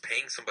college is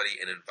paying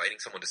somebody and inviting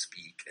someone to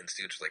speak, and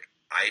students are like,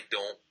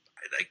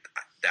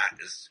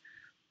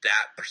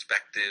 that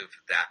perspective,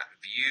 that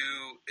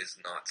view is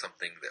not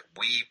something that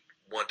we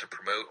want to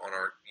promote on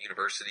our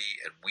university,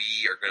 and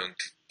we are going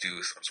to do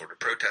some sort of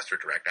protest or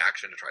direct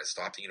action to try to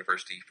stop the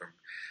university from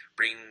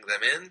bringing them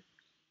in.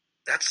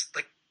 That's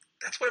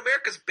what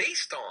America's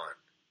based on,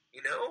 you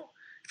know?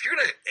 If you're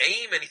going to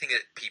aim anything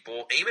at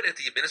people, aim it at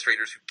the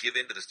administrators who give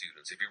in to the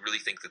students, if you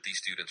really think that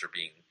these students are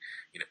being,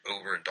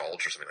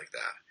 overindulged or something like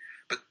that.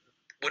 But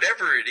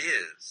whatever it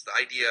is, the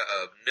idea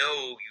of,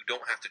 no, you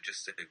don't have to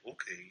just say,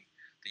 okay,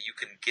 that you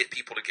can get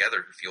people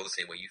together who feel the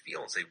same way you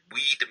feel and say,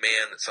 we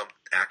demand that some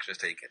action is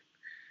taken.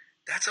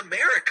 That's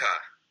America.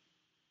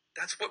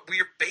 That's what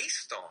we're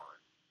based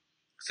on.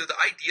 So the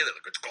idea that,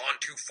 like, it's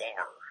gone too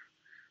far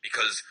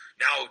because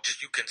now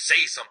just you can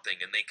say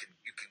something and they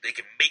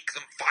can make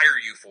them fire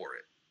you for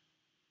it.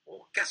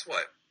 Well, guess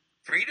what?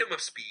 Freedom of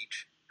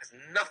speech has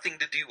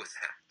nothing to do with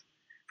that.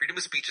 Freedom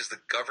of speech is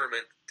the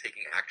government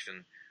taking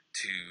action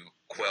to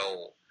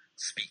quell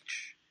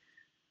speech.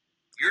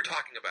 You're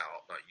talking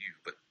about, not you,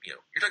 but, you're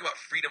talking about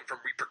freedom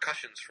from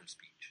repercussions from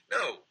speech.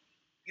 No,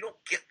 you don't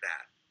get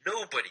that.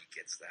 Nobody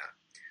gets that.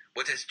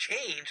 What has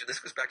changed, and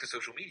this goes back to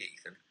social media,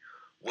 Ethan,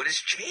 what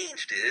has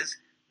changed is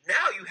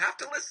now you have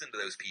to listen to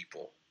those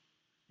people.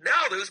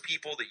 Now those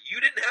people that you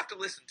didn't have to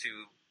listen to,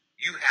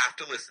 you have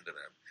to listen to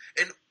them.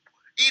 And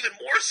even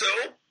more so,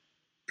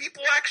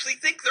 people actually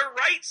think they're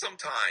right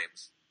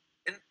sometimes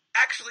and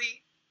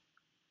actually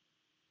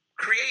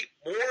create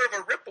more of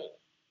a ripple.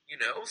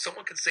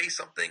 Someone can say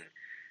something,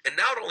 and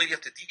now not only do you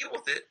have to deal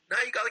with it,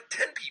 now you got like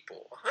 10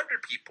 people,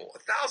 100 people,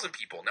 1,000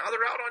 people. Now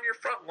they're out on your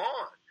front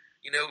lawn,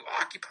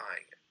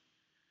 occupying it.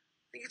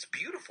 I think it's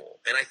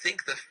beautiful. And I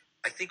think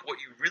what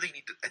really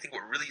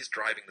is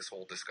driving this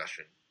whole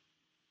discussion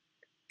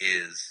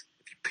is,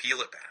 if you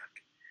peel it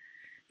back,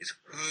 is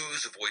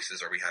whose voices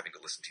are we having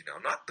to listen to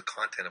now? Not the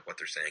content of what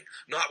they're saying,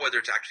 not whether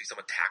it's actually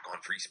some attack on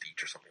free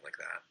speech or something like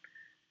that,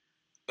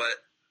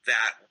 but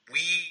that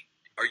we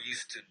are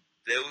used to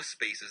those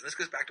spaces. And this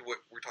goes back to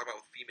what we're talking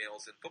about with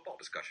females in football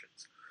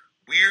discussions.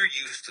 We're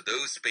used to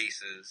those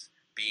spaces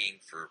being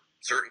for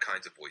certain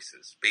kinds of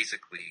voices,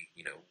 basically,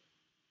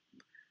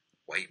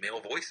 white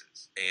male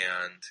voices.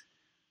 And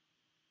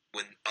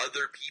when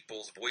other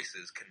people's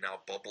voices can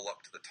now bubble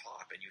up to the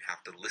top and you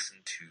have to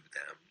listen to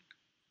them,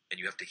 and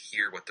you have to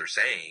hear what they're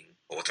saying,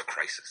 well, it's a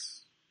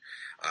crisis.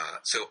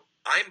 So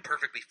I'm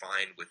perfectly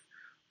fine with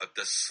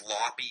the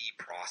sloppy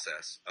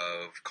process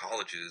of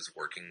colleges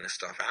working this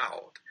stuff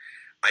out.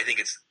 I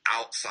think it's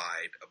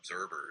outside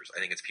observers.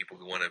 I think it's people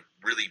who want to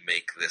really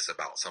make this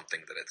about something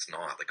that it's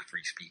not, like a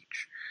free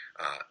speech,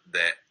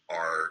 that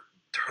are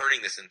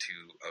turning this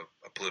into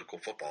a political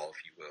football,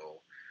 if you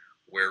will,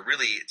 where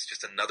really it's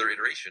just another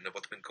iteration of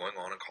what's been going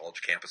on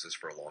college campuses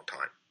for a long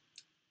time.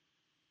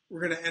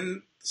 We're going to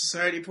end the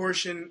society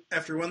portion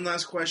after one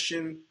last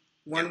question,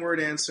 one-word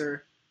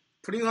answer.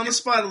 Putting you on the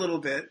spot a little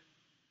bit.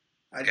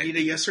 I need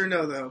a yes or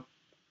no, though.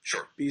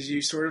 Sure. Because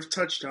you sort of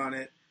touched on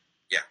it.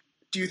 Yeah.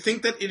 Do you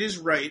think that it is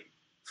right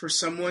for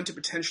someone to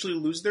potentially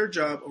lose their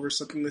job over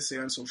something they say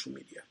on social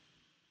media?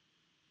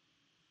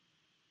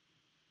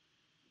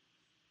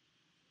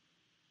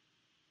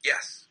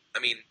 Yes. I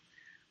mean,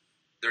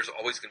 there's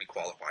always going to be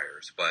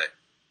qualifiers, but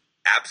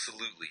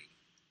absolutely,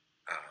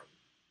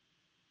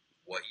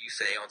 what you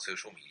say on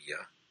social media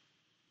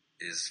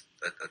is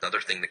another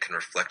thing that can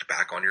reflect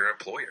back on your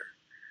employer.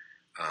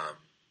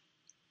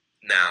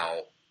 Now,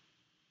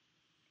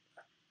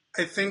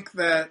 I think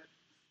that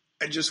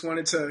I just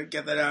wanted to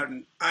get that out,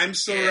 and I'm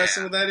still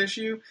wrestling with that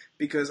issue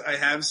because I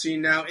have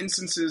seen now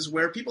instances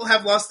where people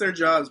have lost their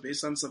jobs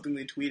based on something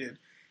they tweeted.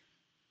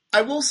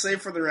 I will say,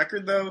 for the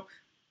record, though,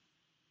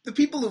 the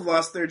people who've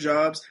lost their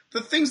jobs, the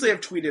things they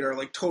have tweeted are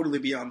like totally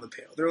beyond the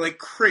pale. They're like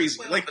crazy,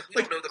 like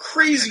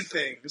crazy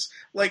things.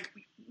 Like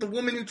the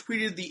woman who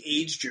tweeted the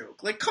age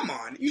joke. Like, come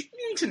on, you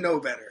need to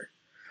know better.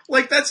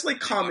 Like, that's like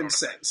common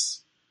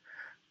sense.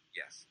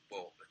 Yes,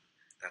 well,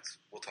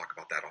 we'll talk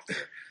about that off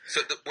there.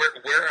 So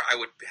where I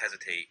would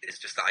hesitate is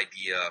just the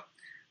idea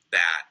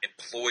that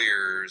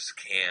employers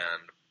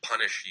can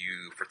punish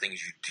you for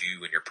things you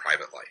do in your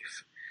private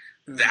life.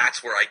 Mm-hmm.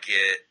 That's where I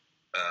get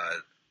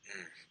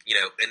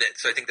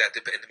So I think that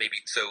depends. Maybe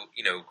so.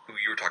 Who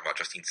you were talking about,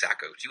 Justine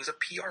Sacco. She was a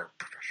PR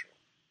professional.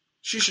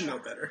 She should know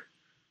better.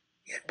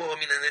 Yeah. Well,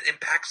 and it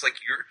impacts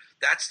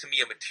That's to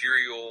me a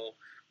material.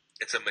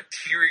 It's a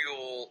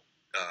material.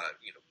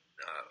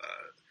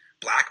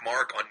 Black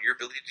mark on your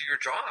ability to do your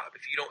job.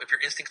 If your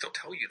instincts don't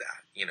tell you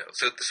that,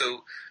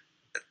 So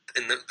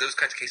in those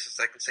kinds of cases,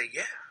 I can say,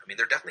 yeah. I mean,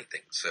 there are definitely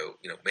things. So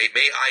may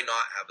I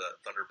not have a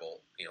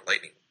thunderbolt,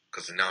 lightning.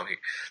 Because now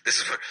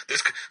so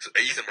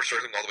Ethan, we're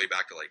circling all the way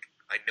back to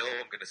I know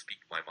I'm going to speak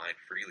my mind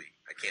freely.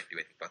 I can't do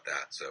anything about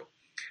that, so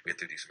we have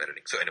to do some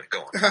editing. So anyway,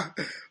 go on.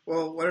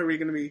 Well, what are we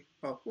going to be?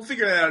 Well, we'll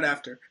figure that out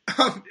after.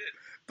 But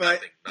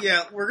nothing.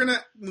 Yeah, we're going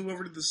to move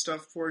over to the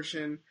stuff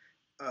portion.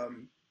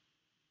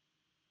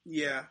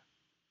 Yeah,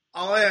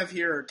 all I have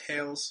here are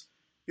tales.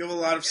 You have a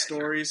lot of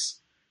stories.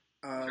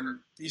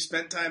 Sure. You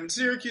spent time in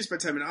Syracuse,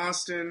 spent time in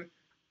Austin,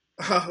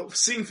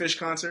 seeing Fish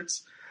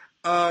concerts.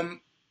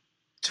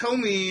 Tell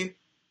me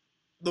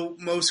the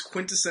most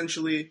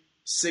quintessentially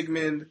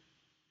Sigmund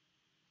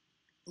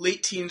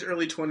late teens,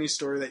 early 20s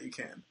story that you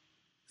can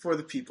for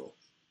the people.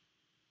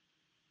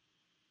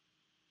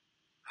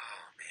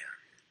 Oh, man.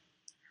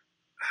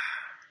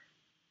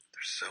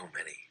 There's so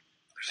many.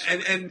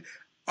 And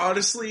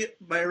honestly,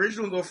 my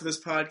original goal for this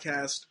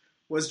podcast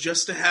was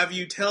just to have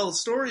you tell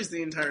stories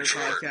the entire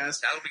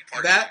podcast. That'll be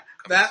part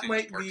that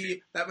might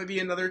be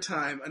another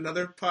time,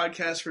 another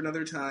podcast for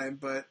another time,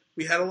 but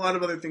we had a lot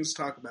of other things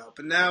to talk about.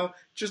 But now,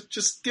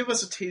 just give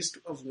us a taste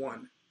of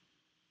one.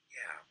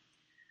 Yeah.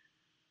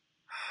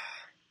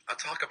 I'll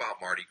talk about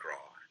Mardi Gras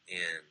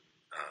in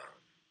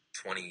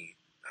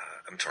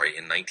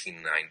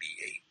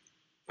 1998.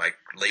 My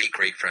late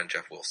great friend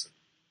Jeff Wilson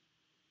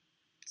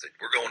said,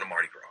 "We're going to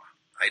Mardi Gras."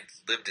 I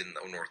lived in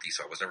the Northeast,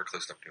 so I was never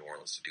close enough to New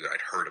Orleans to do it.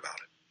 I'd heard about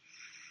it.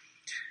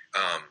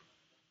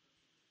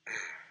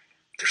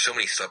 There's so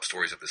many sub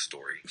stories of this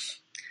story.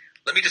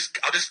 I'll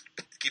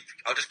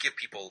just give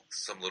people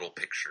some little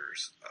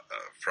pictures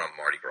from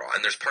Mardi Gras,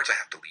 and there's parts I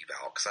have to leave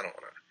out because I don't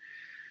want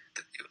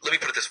to. Let me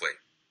put it this way: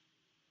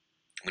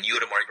 when you go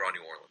to Mardi Gras,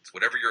 New Orleans,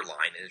 whatever your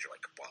line is, you're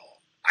like,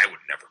 well, I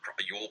would never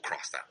cross. You'll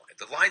cross that line.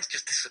 The lines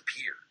just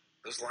disappear.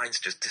 Those lines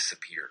just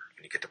disappear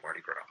when you get to Mardi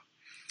Gras.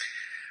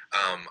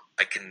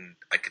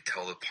 I could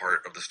tell the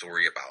part of the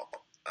story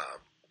about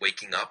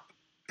waking up,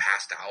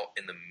 passed out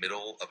in the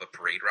middle of a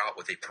parade route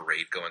with a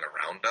parade going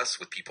around us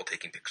with people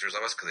taking pictures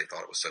of us because they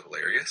thought it was so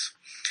hilarious.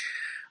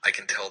 I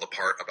can tell the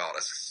part about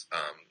us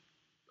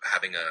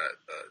having a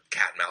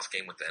cat and mouse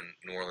game with the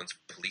New Orleans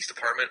Police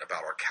Department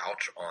about our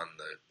couch on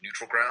the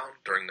neutral ground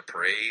during the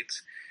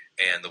parades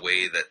and the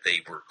way that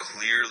they were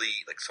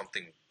clearly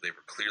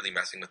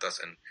messing with us.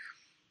 And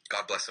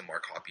God bless him,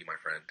 Mark Hoppy, my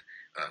friend,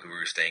 who we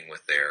were staying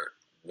with there,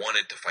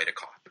 wanted to fight a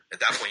cop. At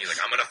that point, he's like,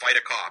 I'm going to fight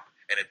a cop.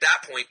 And at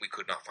that point, we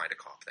could not find a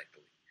cop,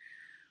 thankfully.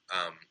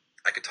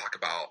 I could talk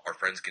about our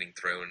friends getting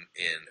thrown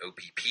in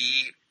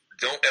OPP.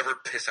 Don't ever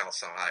piss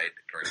outside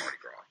during Mardi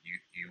Gras.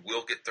 You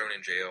will get thrown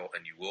in jail,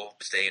 and you will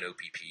stay in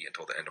OPP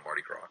until the end of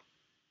Mardi Gras.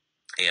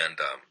 And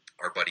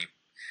our buddy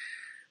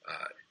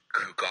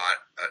who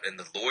got, and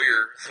the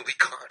lawyer that we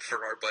got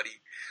for our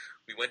buddy,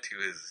 we went to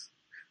his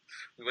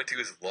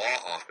law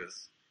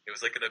office. It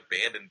was like an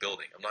abandoned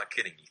building. I'm not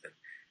kidding, Ethan.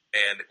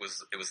 And it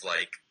was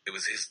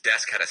his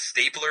desk had a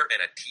stapler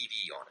and a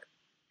TV on it.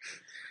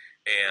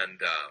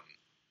 And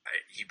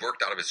he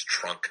worked out of his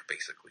trunk,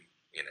 basically,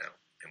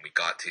 and we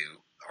got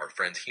to our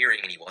friend's hearing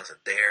and he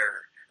wasn't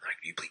there. Like,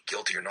 you plead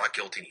guilty or not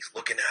guilty, and he's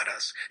looking at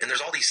us. And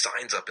there's all these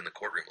signs up in the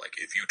courtroom, like,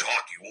 if you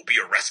talk, you will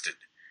be arrested.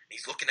 And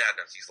he's looking at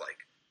us, he's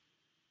like,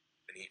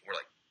 we're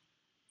like,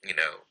 and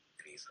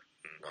he's like,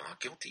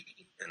 not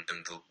guilty. And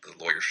then the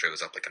lawyer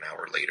shows up like an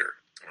hour later.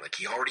 And we're like,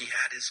 he already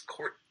had his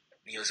court,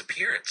 his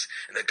appearance.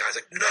 And the guy's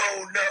like, no.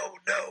 We're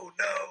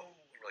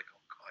like,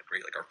 oh God,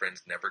 great. Like, our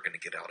friend's never going to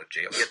get out of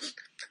jail. He had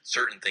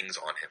certain things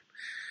on him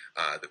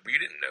that we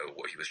didn't know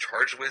what he was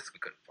charged with.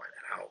 We couldn't find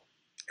that out.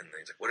 And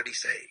then he's like, what did he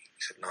say? He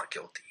said, not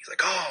guilty. He's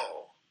like,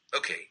 oh,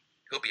 okay.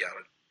 He'll be out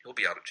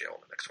of jail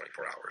in the next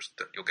 24 hours.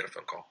 You'll get a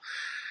phone call.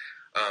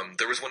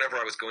 There was whenever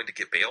I was going to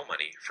get bail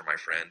money for my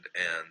friend,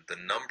 and the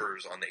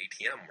numbers on the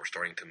ATM were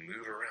starting to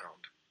move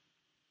around.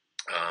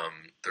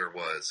 There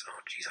was, I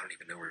don't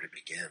even know where to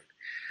begin.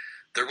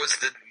 There was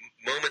the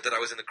moment that I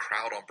was in the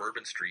crowd on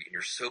Bourbon Street, and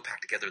you're so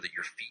packed together that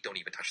your feet don't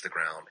even touch the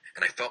ground,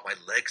 and I felt my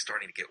legs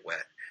starting to get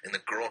wet, and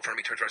the girl in front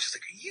of me turns around, she's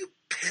like, are you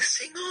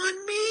pissing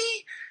on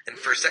me? And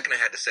for a second I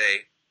had to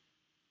say,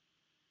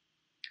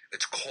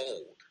 it's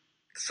cold.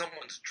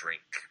 Someone's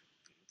drink.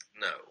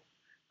 No.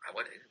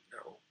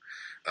 No.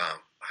 I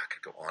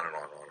could go on and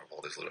on and on of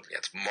all those little things.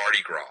 It's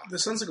Mardi Gras.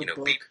 This sounds like a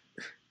book.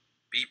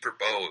 Be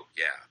prepared.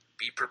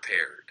 Be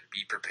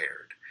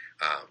prepared.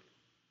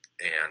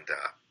 And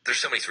there's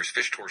so many stories.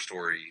 Fish tour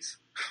stories.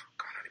 Oh,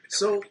 God, I don't even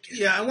know where to begin.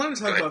 Yeah, I want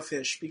to talk about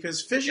fish,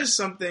 because fish is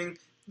something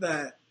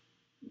that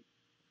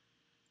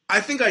I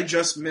think I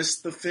just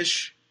missed the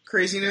fish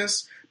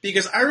craziness,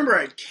 because I remember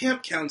I had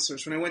camp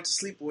counselors when I went to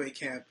sleepaway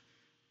camp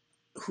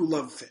who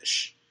loved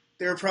fish.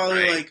 They were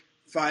probably like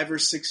 5 or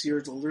 6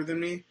 years older than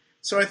me.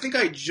 So I think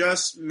I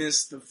just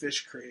missed the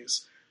fish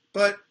craze.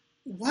 But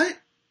what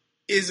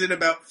is it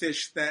about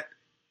Phish that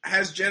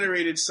has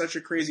generated such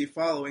a crazy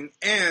following?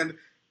 And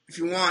if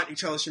you want, you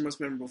tell us your most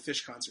memorable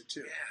Phish concert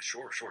too. Yeah,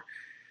 sure.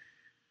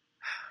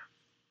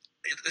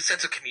 A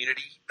sense of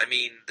community. I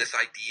mean, this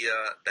idea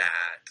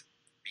that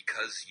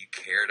because you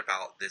cared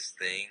about this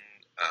thing,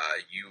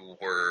 you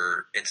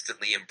were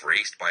instantly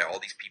embraced by all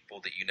these people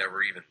that you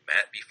never even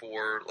met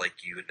before,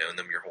 like you had known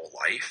them your whole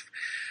life.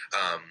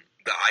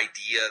 The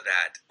idea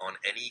that on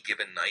any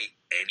given night,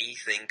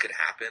 anything could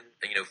happen.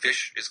 And,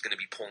 Phish is going to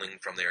be pulling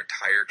from their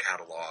entire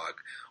catalog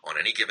on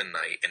any given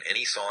night, and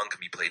any song can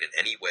be played in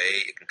any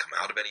way. It can come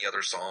out of any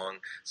other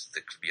song. So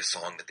there could be a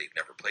song that they've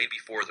never played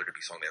before. There could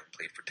be a song they haven't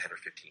played for 10 or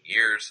 15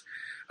 years.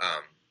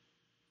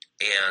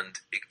 And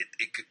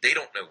they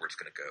don't know where it's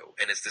going to go.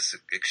 And it's this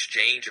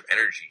exchange of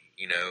energy,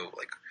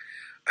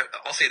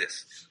 I'll say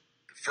this.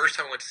 The first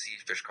time I went to see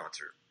a Phish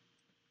concert,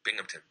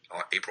 Binghamton,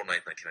 April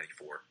 9th,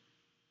 1994,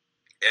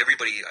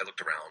 everybody I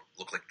looked around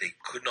looked like they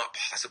could not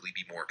possibly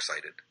be more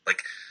excited.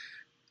 Like,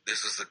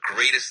 this was the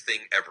greatest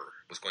thing ever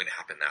was going to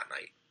happen that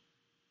night.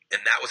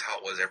 And that was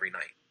how it was every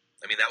night.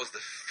 I mean, that was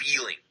the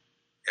feeling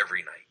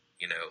every night,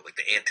 like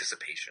the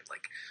anticipation.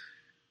 Like,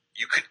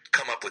 you could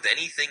come up with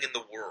anything in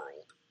the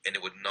world and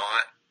it would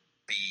not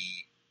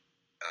be,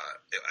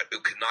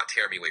 it could not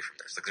tear me away from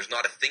this. Like, there's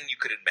not a thing you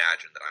could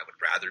imagine that I would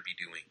rather be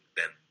doing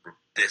than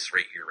this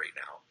right here, right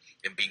now.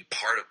 And being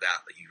part of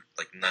that,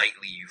 like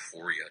nightly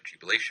euphoria and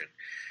jubilation.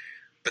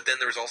 But then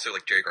there was also,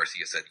 like Jerry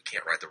Garcia said, you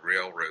can't ride the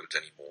railroads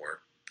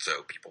anymore,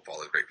 so people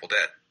follow the Grateful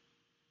Dead.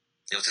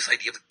 It was this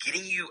idea of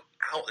getting you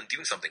out and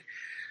doing something.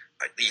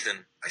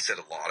 Ethan, I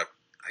said a lot of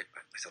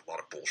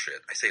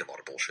bullshit. I say a lot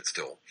of bullshit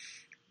still.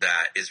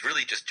 That is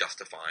really just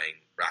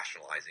justifying,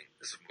 rationalizing.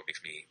 This is what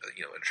makes me, an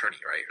attorney,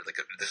 right? Or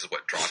this is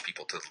what draws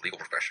people to the legal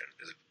profession,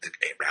 is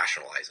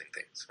rationalizing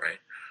things, right?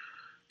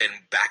 And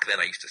back then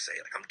I used to say,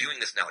 like, I'm doing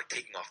this now, like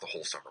taking off the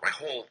whole summer. My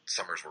whole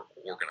summers were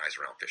organized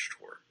around Phish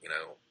Tour,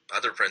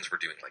 Other friends were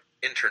doing like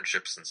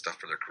internships and stuff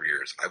for their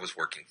careers. I was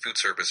working food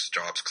service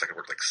jobs because I could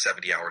work like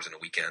 70 hours in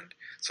a weekend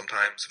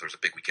sometimes. If there was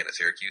a big weekend at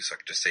Syracuse, so I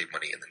could just save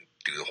money and then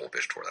do the whole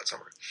Phish Tour that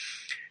summer.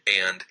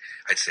 And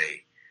I'd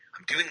say,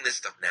 I'm doing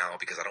this stuff now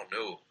because I don't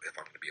know if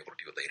I'm going to be able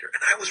to do it later.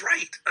 And I was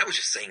right. I was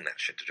just saying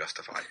that shit to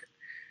justify it.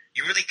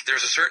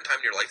 There's a certain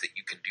time in your life that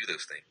you can do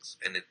those things.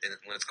 And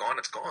when it's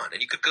gone, it's gone. And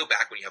you could go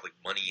back when you have like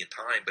money and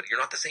time, but you're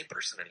not the same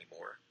person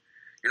anymore.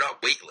 You're not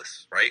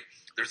weightless, right?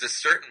 There's this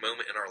certain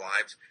moment in our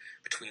lives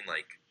between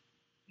like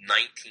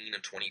 19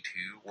 and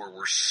 22 where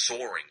we're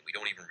soaring. We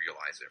don't even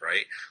realize it,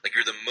 right? Like,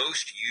 you're the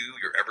most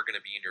you're ever going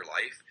to be in your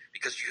life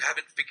because you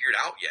haven't figured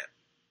out yet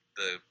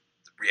the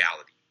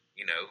reality.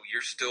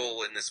 You're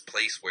still in this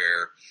place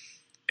where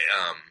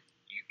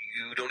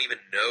you don't even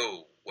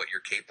know what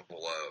you're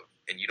capable of,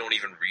 and you don't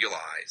even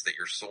realize that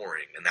you're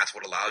soaring, and that's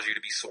what allows you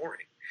to be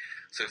soaring.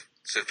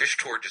 So Phish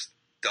Tour just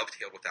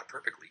dovetailed with that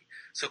perfectly.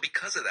 So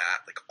because of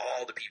that, like,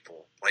 all the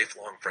people,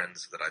 lifelong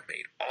friends that I've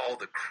made, all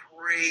the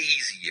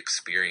crazy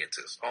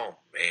experiences, oh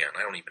man,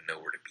 I don't even know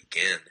where to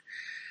begin.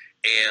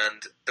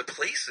 And the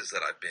places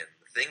that I've been,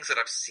 the things that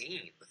I've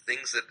seen, the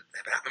things that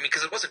have happened. I mean,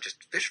 because it wasn't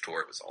just Phish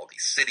Tour, it was all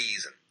these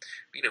cities, and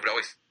we'd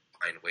always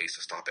find ways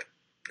to stop at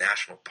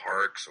national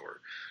parks or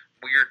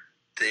weird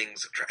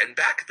things. And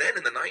back then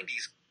in the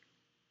 90s,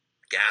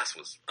 gas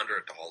was under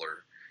 $1.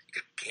 You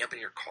could camp in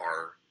your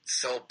car,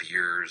 sell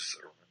beers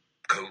or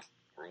Coke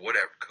or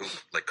whatever,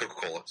 like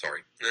Coca-Cola,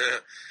 sorry,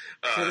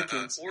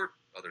 or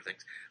other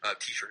things,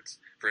 T-shirts,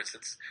 for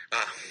instance.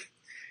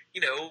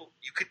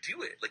 You could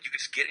do it. Like, you could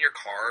just get in your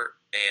car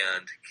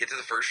and get to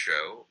the first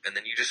show, and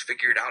then you just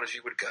figure it out as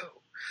you would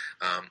go.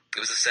 It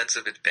was a sense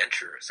of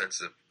adventure, a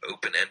sense of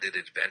open-ended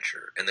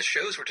adventure. And the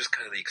shows were just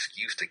kind of the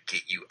excuse to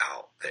get you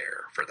out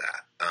there for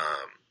that.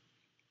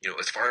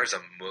 As far as a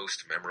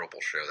most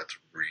memorable show, that's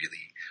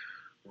really,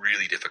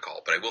 really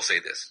difficult. But I will say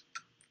this.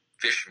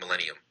 Phish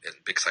Millennium in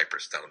Big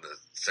Cypress down on the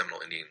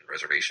Seminole Indian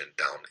Reservation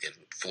down in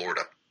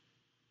Florida,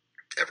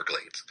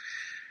 Everglades.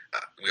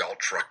 We all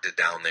trucked it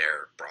down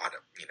there, brought it,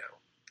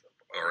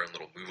 our own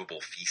little movable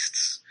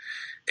feasts,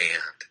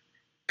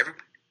 and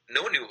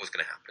no one knew what was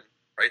going to happen,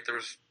 right? There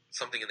was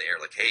something in the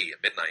air, like, hey, at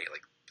midnight,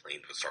 like,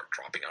 planes would start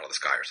dropping out of the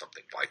sky or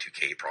something,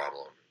 Y2K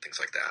problem, things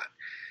like that.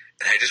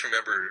 And I just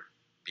remember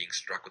being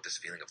struck with this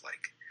feeling of,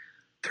 like,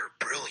 they're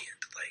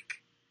brilliant.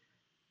 Like,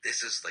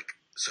 this is, like,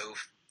 so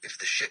if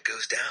the shit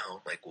goes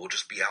down, like, we'll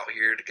just be out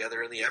here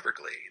together in the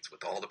Everglades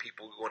with all the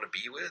people we want to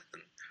be with,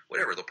 and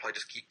whatever, they'll probably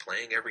just keep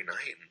playing every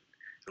night, and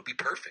it'll be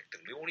perfect,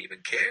 and we won't even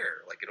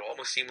care. Like, it'll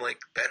almost seem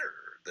like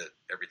better that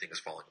everything is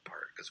falling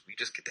apart because we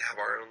just get to have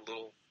our own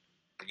little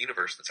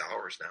universe that's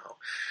ours now.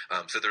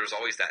 So there was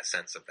always that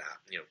sense of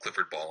that.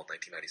 Clifford Ball in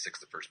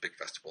 1996, the first big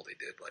festival they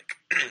did, like,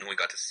 we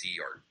got to see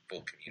our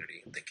full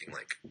community and thinking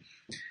like,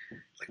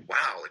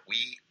 wow, like,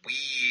 we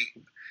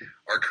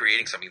are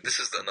creating something. This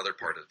is another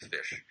part of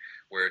Phish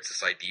where it's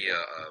this idea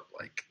of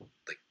like,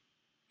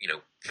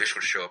 Phish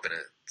would show up in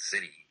a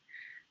city.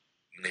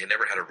 They had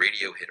never had a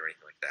radio hit or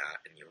anything like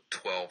that, and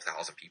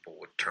 12,000 people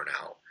would turn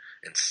out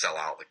and sell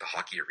out like the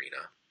hockey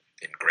arena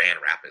in Grand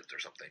Rapids or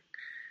something.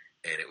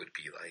 and it would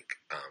be like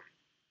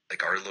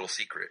our little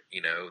secret,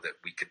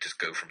 that we could just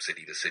go from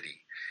city to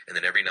city, and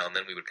then every now and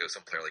then we would go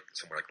somewhere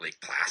like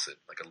Lake Placid,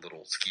 like a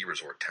little ski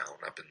resort town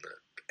up in the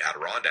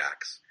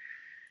Adirondacks,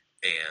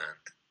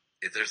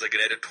 and there's like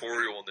an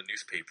editorial in the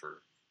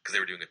newspaper because they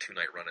were doing a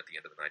 2-night run at the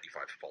end of the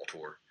 '95 fall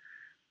tour,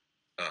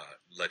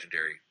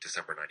 legendary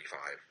December '95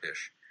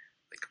 fish.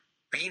 Like,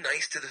 be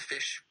nice to the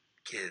fish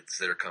kids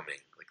that are coming.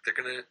 Like, they're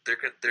gonna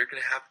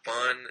have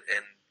fun,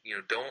 and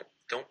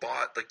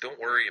don't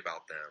worry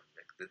about them.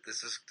 Like,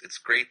 it's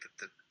great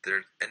that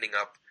they're ending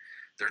up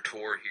their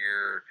tour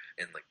here,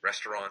 and like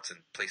restaurants and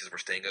places were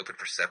staying open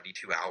for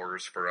 72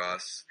 hours for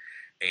us,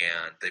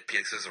 and the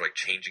places are like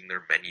changing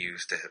their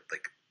menus to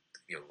like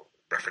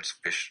reference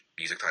fish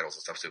music titles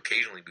and stuff. So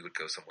occasionally we would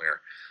go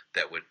somewhere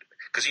that would,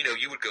 because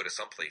you would go to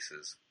some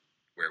places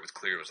where it was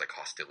clear it was like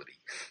hostility.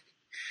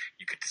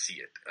 You could see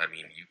it. I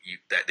mean,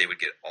 that they would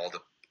get all the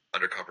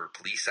undercover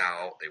police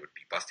out. They would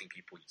be busting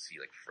people. You'd see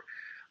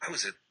I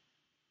was at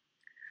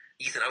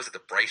the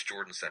Bryce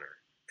Jordan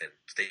Center in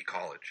State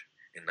College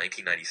in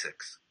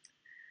 1996,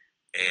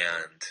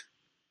 and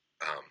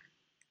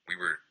we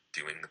were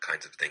doing the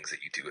kinds of things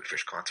that you do at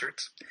fish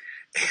concerts,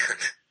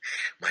 and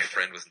my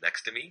friend was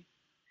next to me,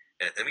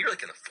 and we were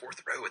like in the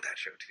 4th row at that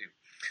show too.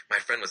 My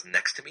friend was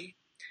next to me,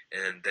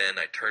 and then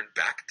I turned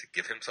back to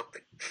give him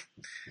something,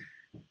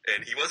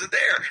 and he wasn't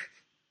there,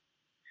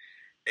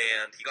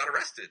 and he got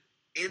arrested.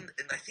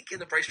 I think in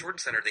the Bryce Jordan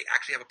Center, they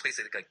actually have a place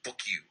that they can like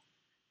book you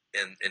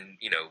and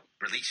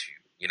release you.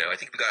 I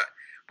think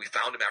we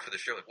found him after the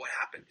show. Like, what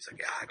happened? He's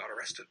like, yeah, I got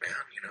arrested, man.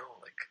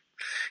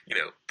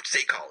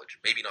 State college,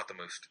 maybe not the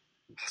most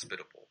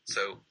hospitable.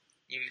 So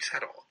you just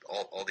had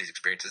all these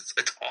experiences.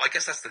 It's all, I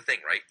guess that's the thing,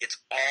 right? It's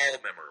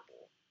all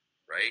memorable,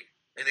 right?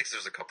 I think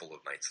there's a couple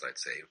of nights that I'd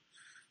say,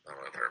 I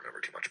don't know if I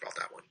remember too much about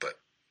that one, but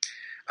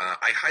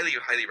I highly,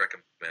 highly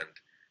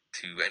recommend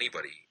to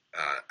anybody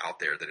out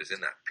there that is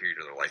in that period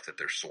of their life that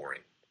they're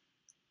soaring.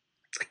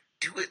 It's like,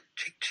 do it.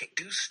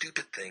 Do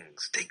stupid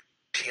things. Take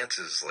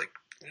chances.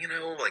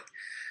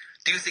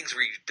 Do things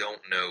where you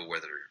don't know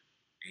whether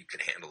you can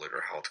handle it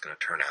or how it's going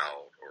to turn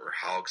out or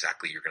how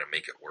exactly you're going to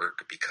make it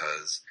work,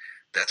 because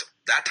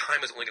that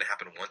time is only going to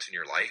happen once in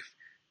your life.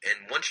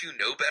 And once you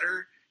know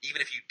better,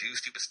 even if you do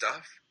stupid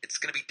stuff, it's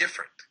going to be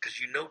different because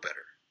you know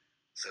better.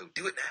 So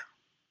do it now.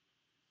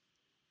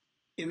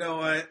 You know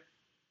what?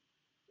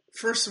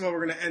 First of all,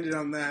 we're going to end it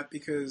on that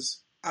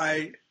because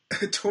I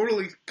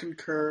totally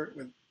concur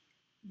with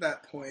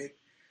that point,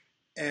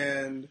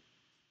 and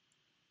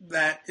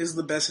that is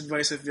the best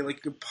advice I feel like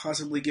you could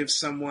possibly give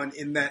someone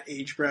in that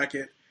age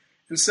bracket.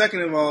 And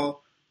second of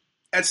all,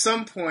 at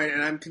some point,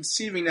 and I'm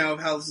conceiving now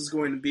of how this is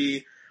going to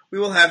be, we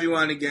will have you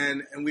on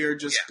again, and we are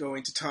just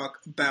going to talk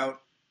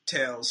about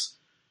Tales.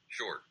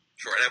 Sure.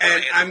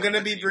 And I'm going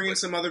to be bringing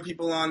some other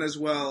people on as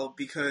well,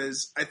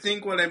 because I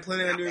think what I'm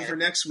planning on doing for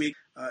next week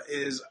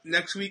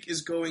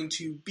is going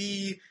to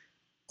be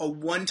a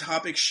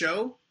one-topic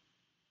show,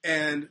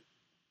 and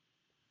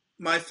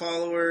my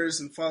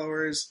followers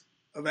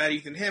of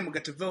Ethan Ham will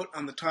get to vote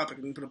on the topic.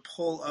 I'm going to put a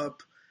poll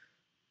up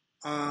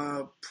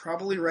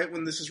probably right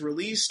when this is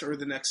released or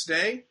the next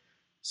day,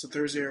 so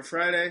Thursday or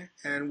Friday,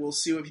 and we'll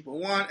see what people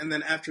want. And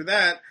then after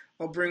that,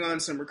 I'll bring on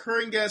some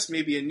recurring guests,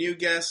 maybe a new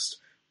guest,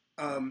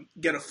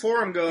 get a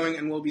forum going,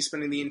 and we'll be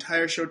spending the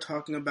entire show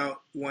talking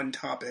about one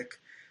topic.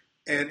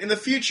 And in the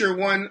future,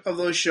 one of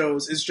those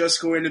shows is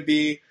just going to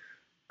be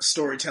a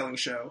storytelling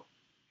show,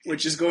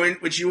 which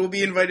you will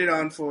be invited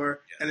on for,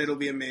 and it'll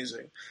be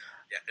amazing.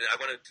 Yeah, and I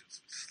want to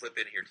slip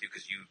in here, too,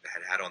 because you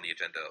had on the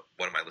agenda,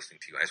 what am I listening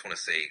to? I just want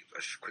to say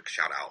a quick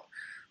shout-out.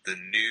 It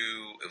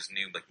was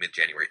new like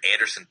mid-January,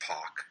 Anderson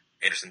Pock.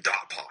 The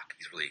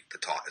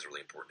talk is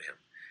really important to him.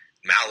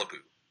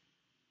 Malibu.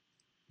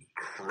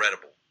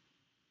 Incredible.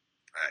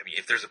 I mean,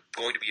 if there's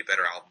going to be a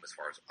better album as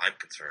far as I'm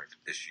concerned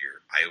this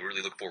year, I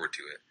really look forward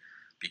to it,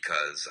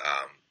 because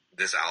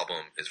this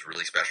album is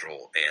really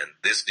special, and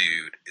this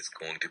dude is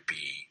going to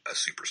be a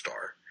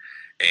superstar.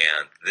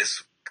 And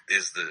this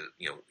is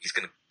he's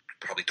going to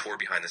probably tour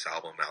behind this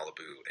album,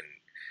 Malibu,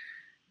 and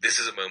this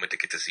is a moment to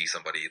get to see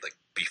somebody like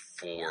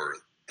before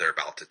they're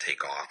about to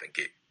take off and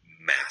get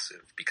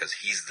massive, because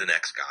he's the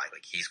next guy.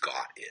 Like, he's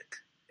got it,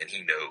 and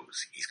he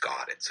knows he's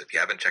got it. So if you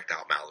haven't checked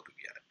out Malibu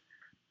yet,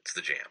 it's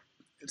the jam.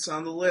 It's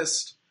on the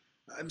list.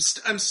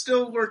 I'm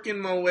still working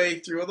my way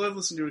through, although I've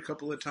listened to it a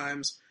couple of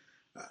times.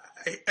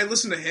 I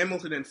listened to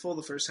Hamilton in full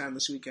the first time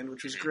this weekend,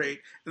 which was great.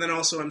 And then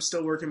also I'm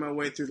still working my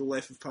way through The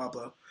Life of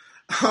Pablo.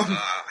 I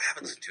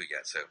haven't listened to it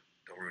yet, so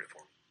don't ruin it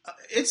for me.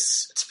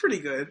 It's pretty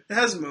good. It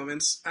has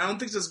moments. I don't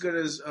think it's as good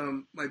as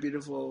My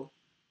Beautiful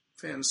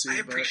Fantasy. I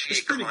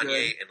appreciate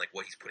Kanye and like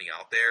what he's putting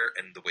out there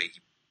and the way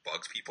he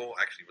bugs people.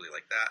 I actually really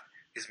like that.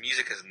 His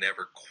music has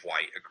never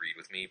quite agreed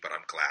with me, but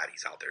I'm glad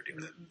he's out there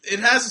doing it.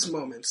 It has its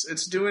moments.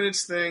 It's doing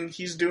its thing.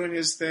 He's doing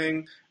his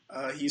thing.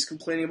 He's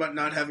complaining about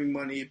not having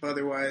money, but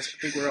otherwise,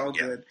 I think we're all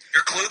good.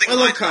 Your clothing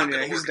line's not going to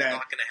work. It's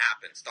not going to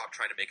happen. Stop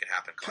trying to make it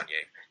happen,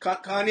 Kanye.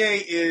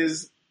 Kanye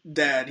is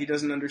dad. He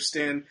doesn't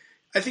understand.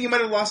 I think he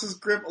might have lost his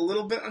grip a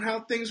little bit on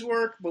how things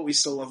work, but we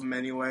still love him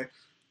anyway.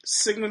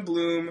 Sigmund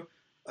Bloom,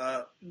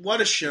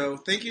 what a show.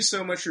 Thank you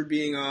so much for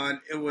being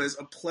on. It was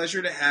a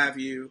pleasure to have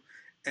you,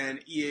 and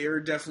you're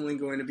definitely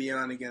going to be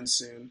on again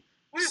soon.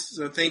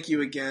 So thank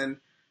you again.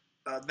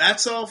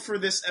 That's all for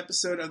this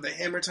episode of the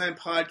Hammertime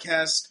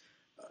podcast.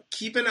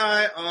 Keep an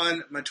eye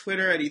on my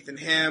Twitter at Ethan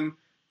Ham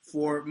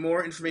for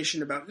more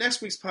information about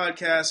next week's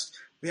podcast.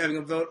 We're having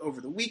a vote over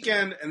the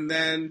weekend, and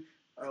then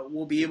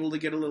we'll be able to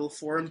get a little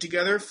forum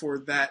together for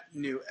that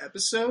new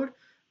episode.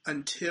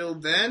 Until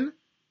then,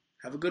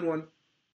 have a good one.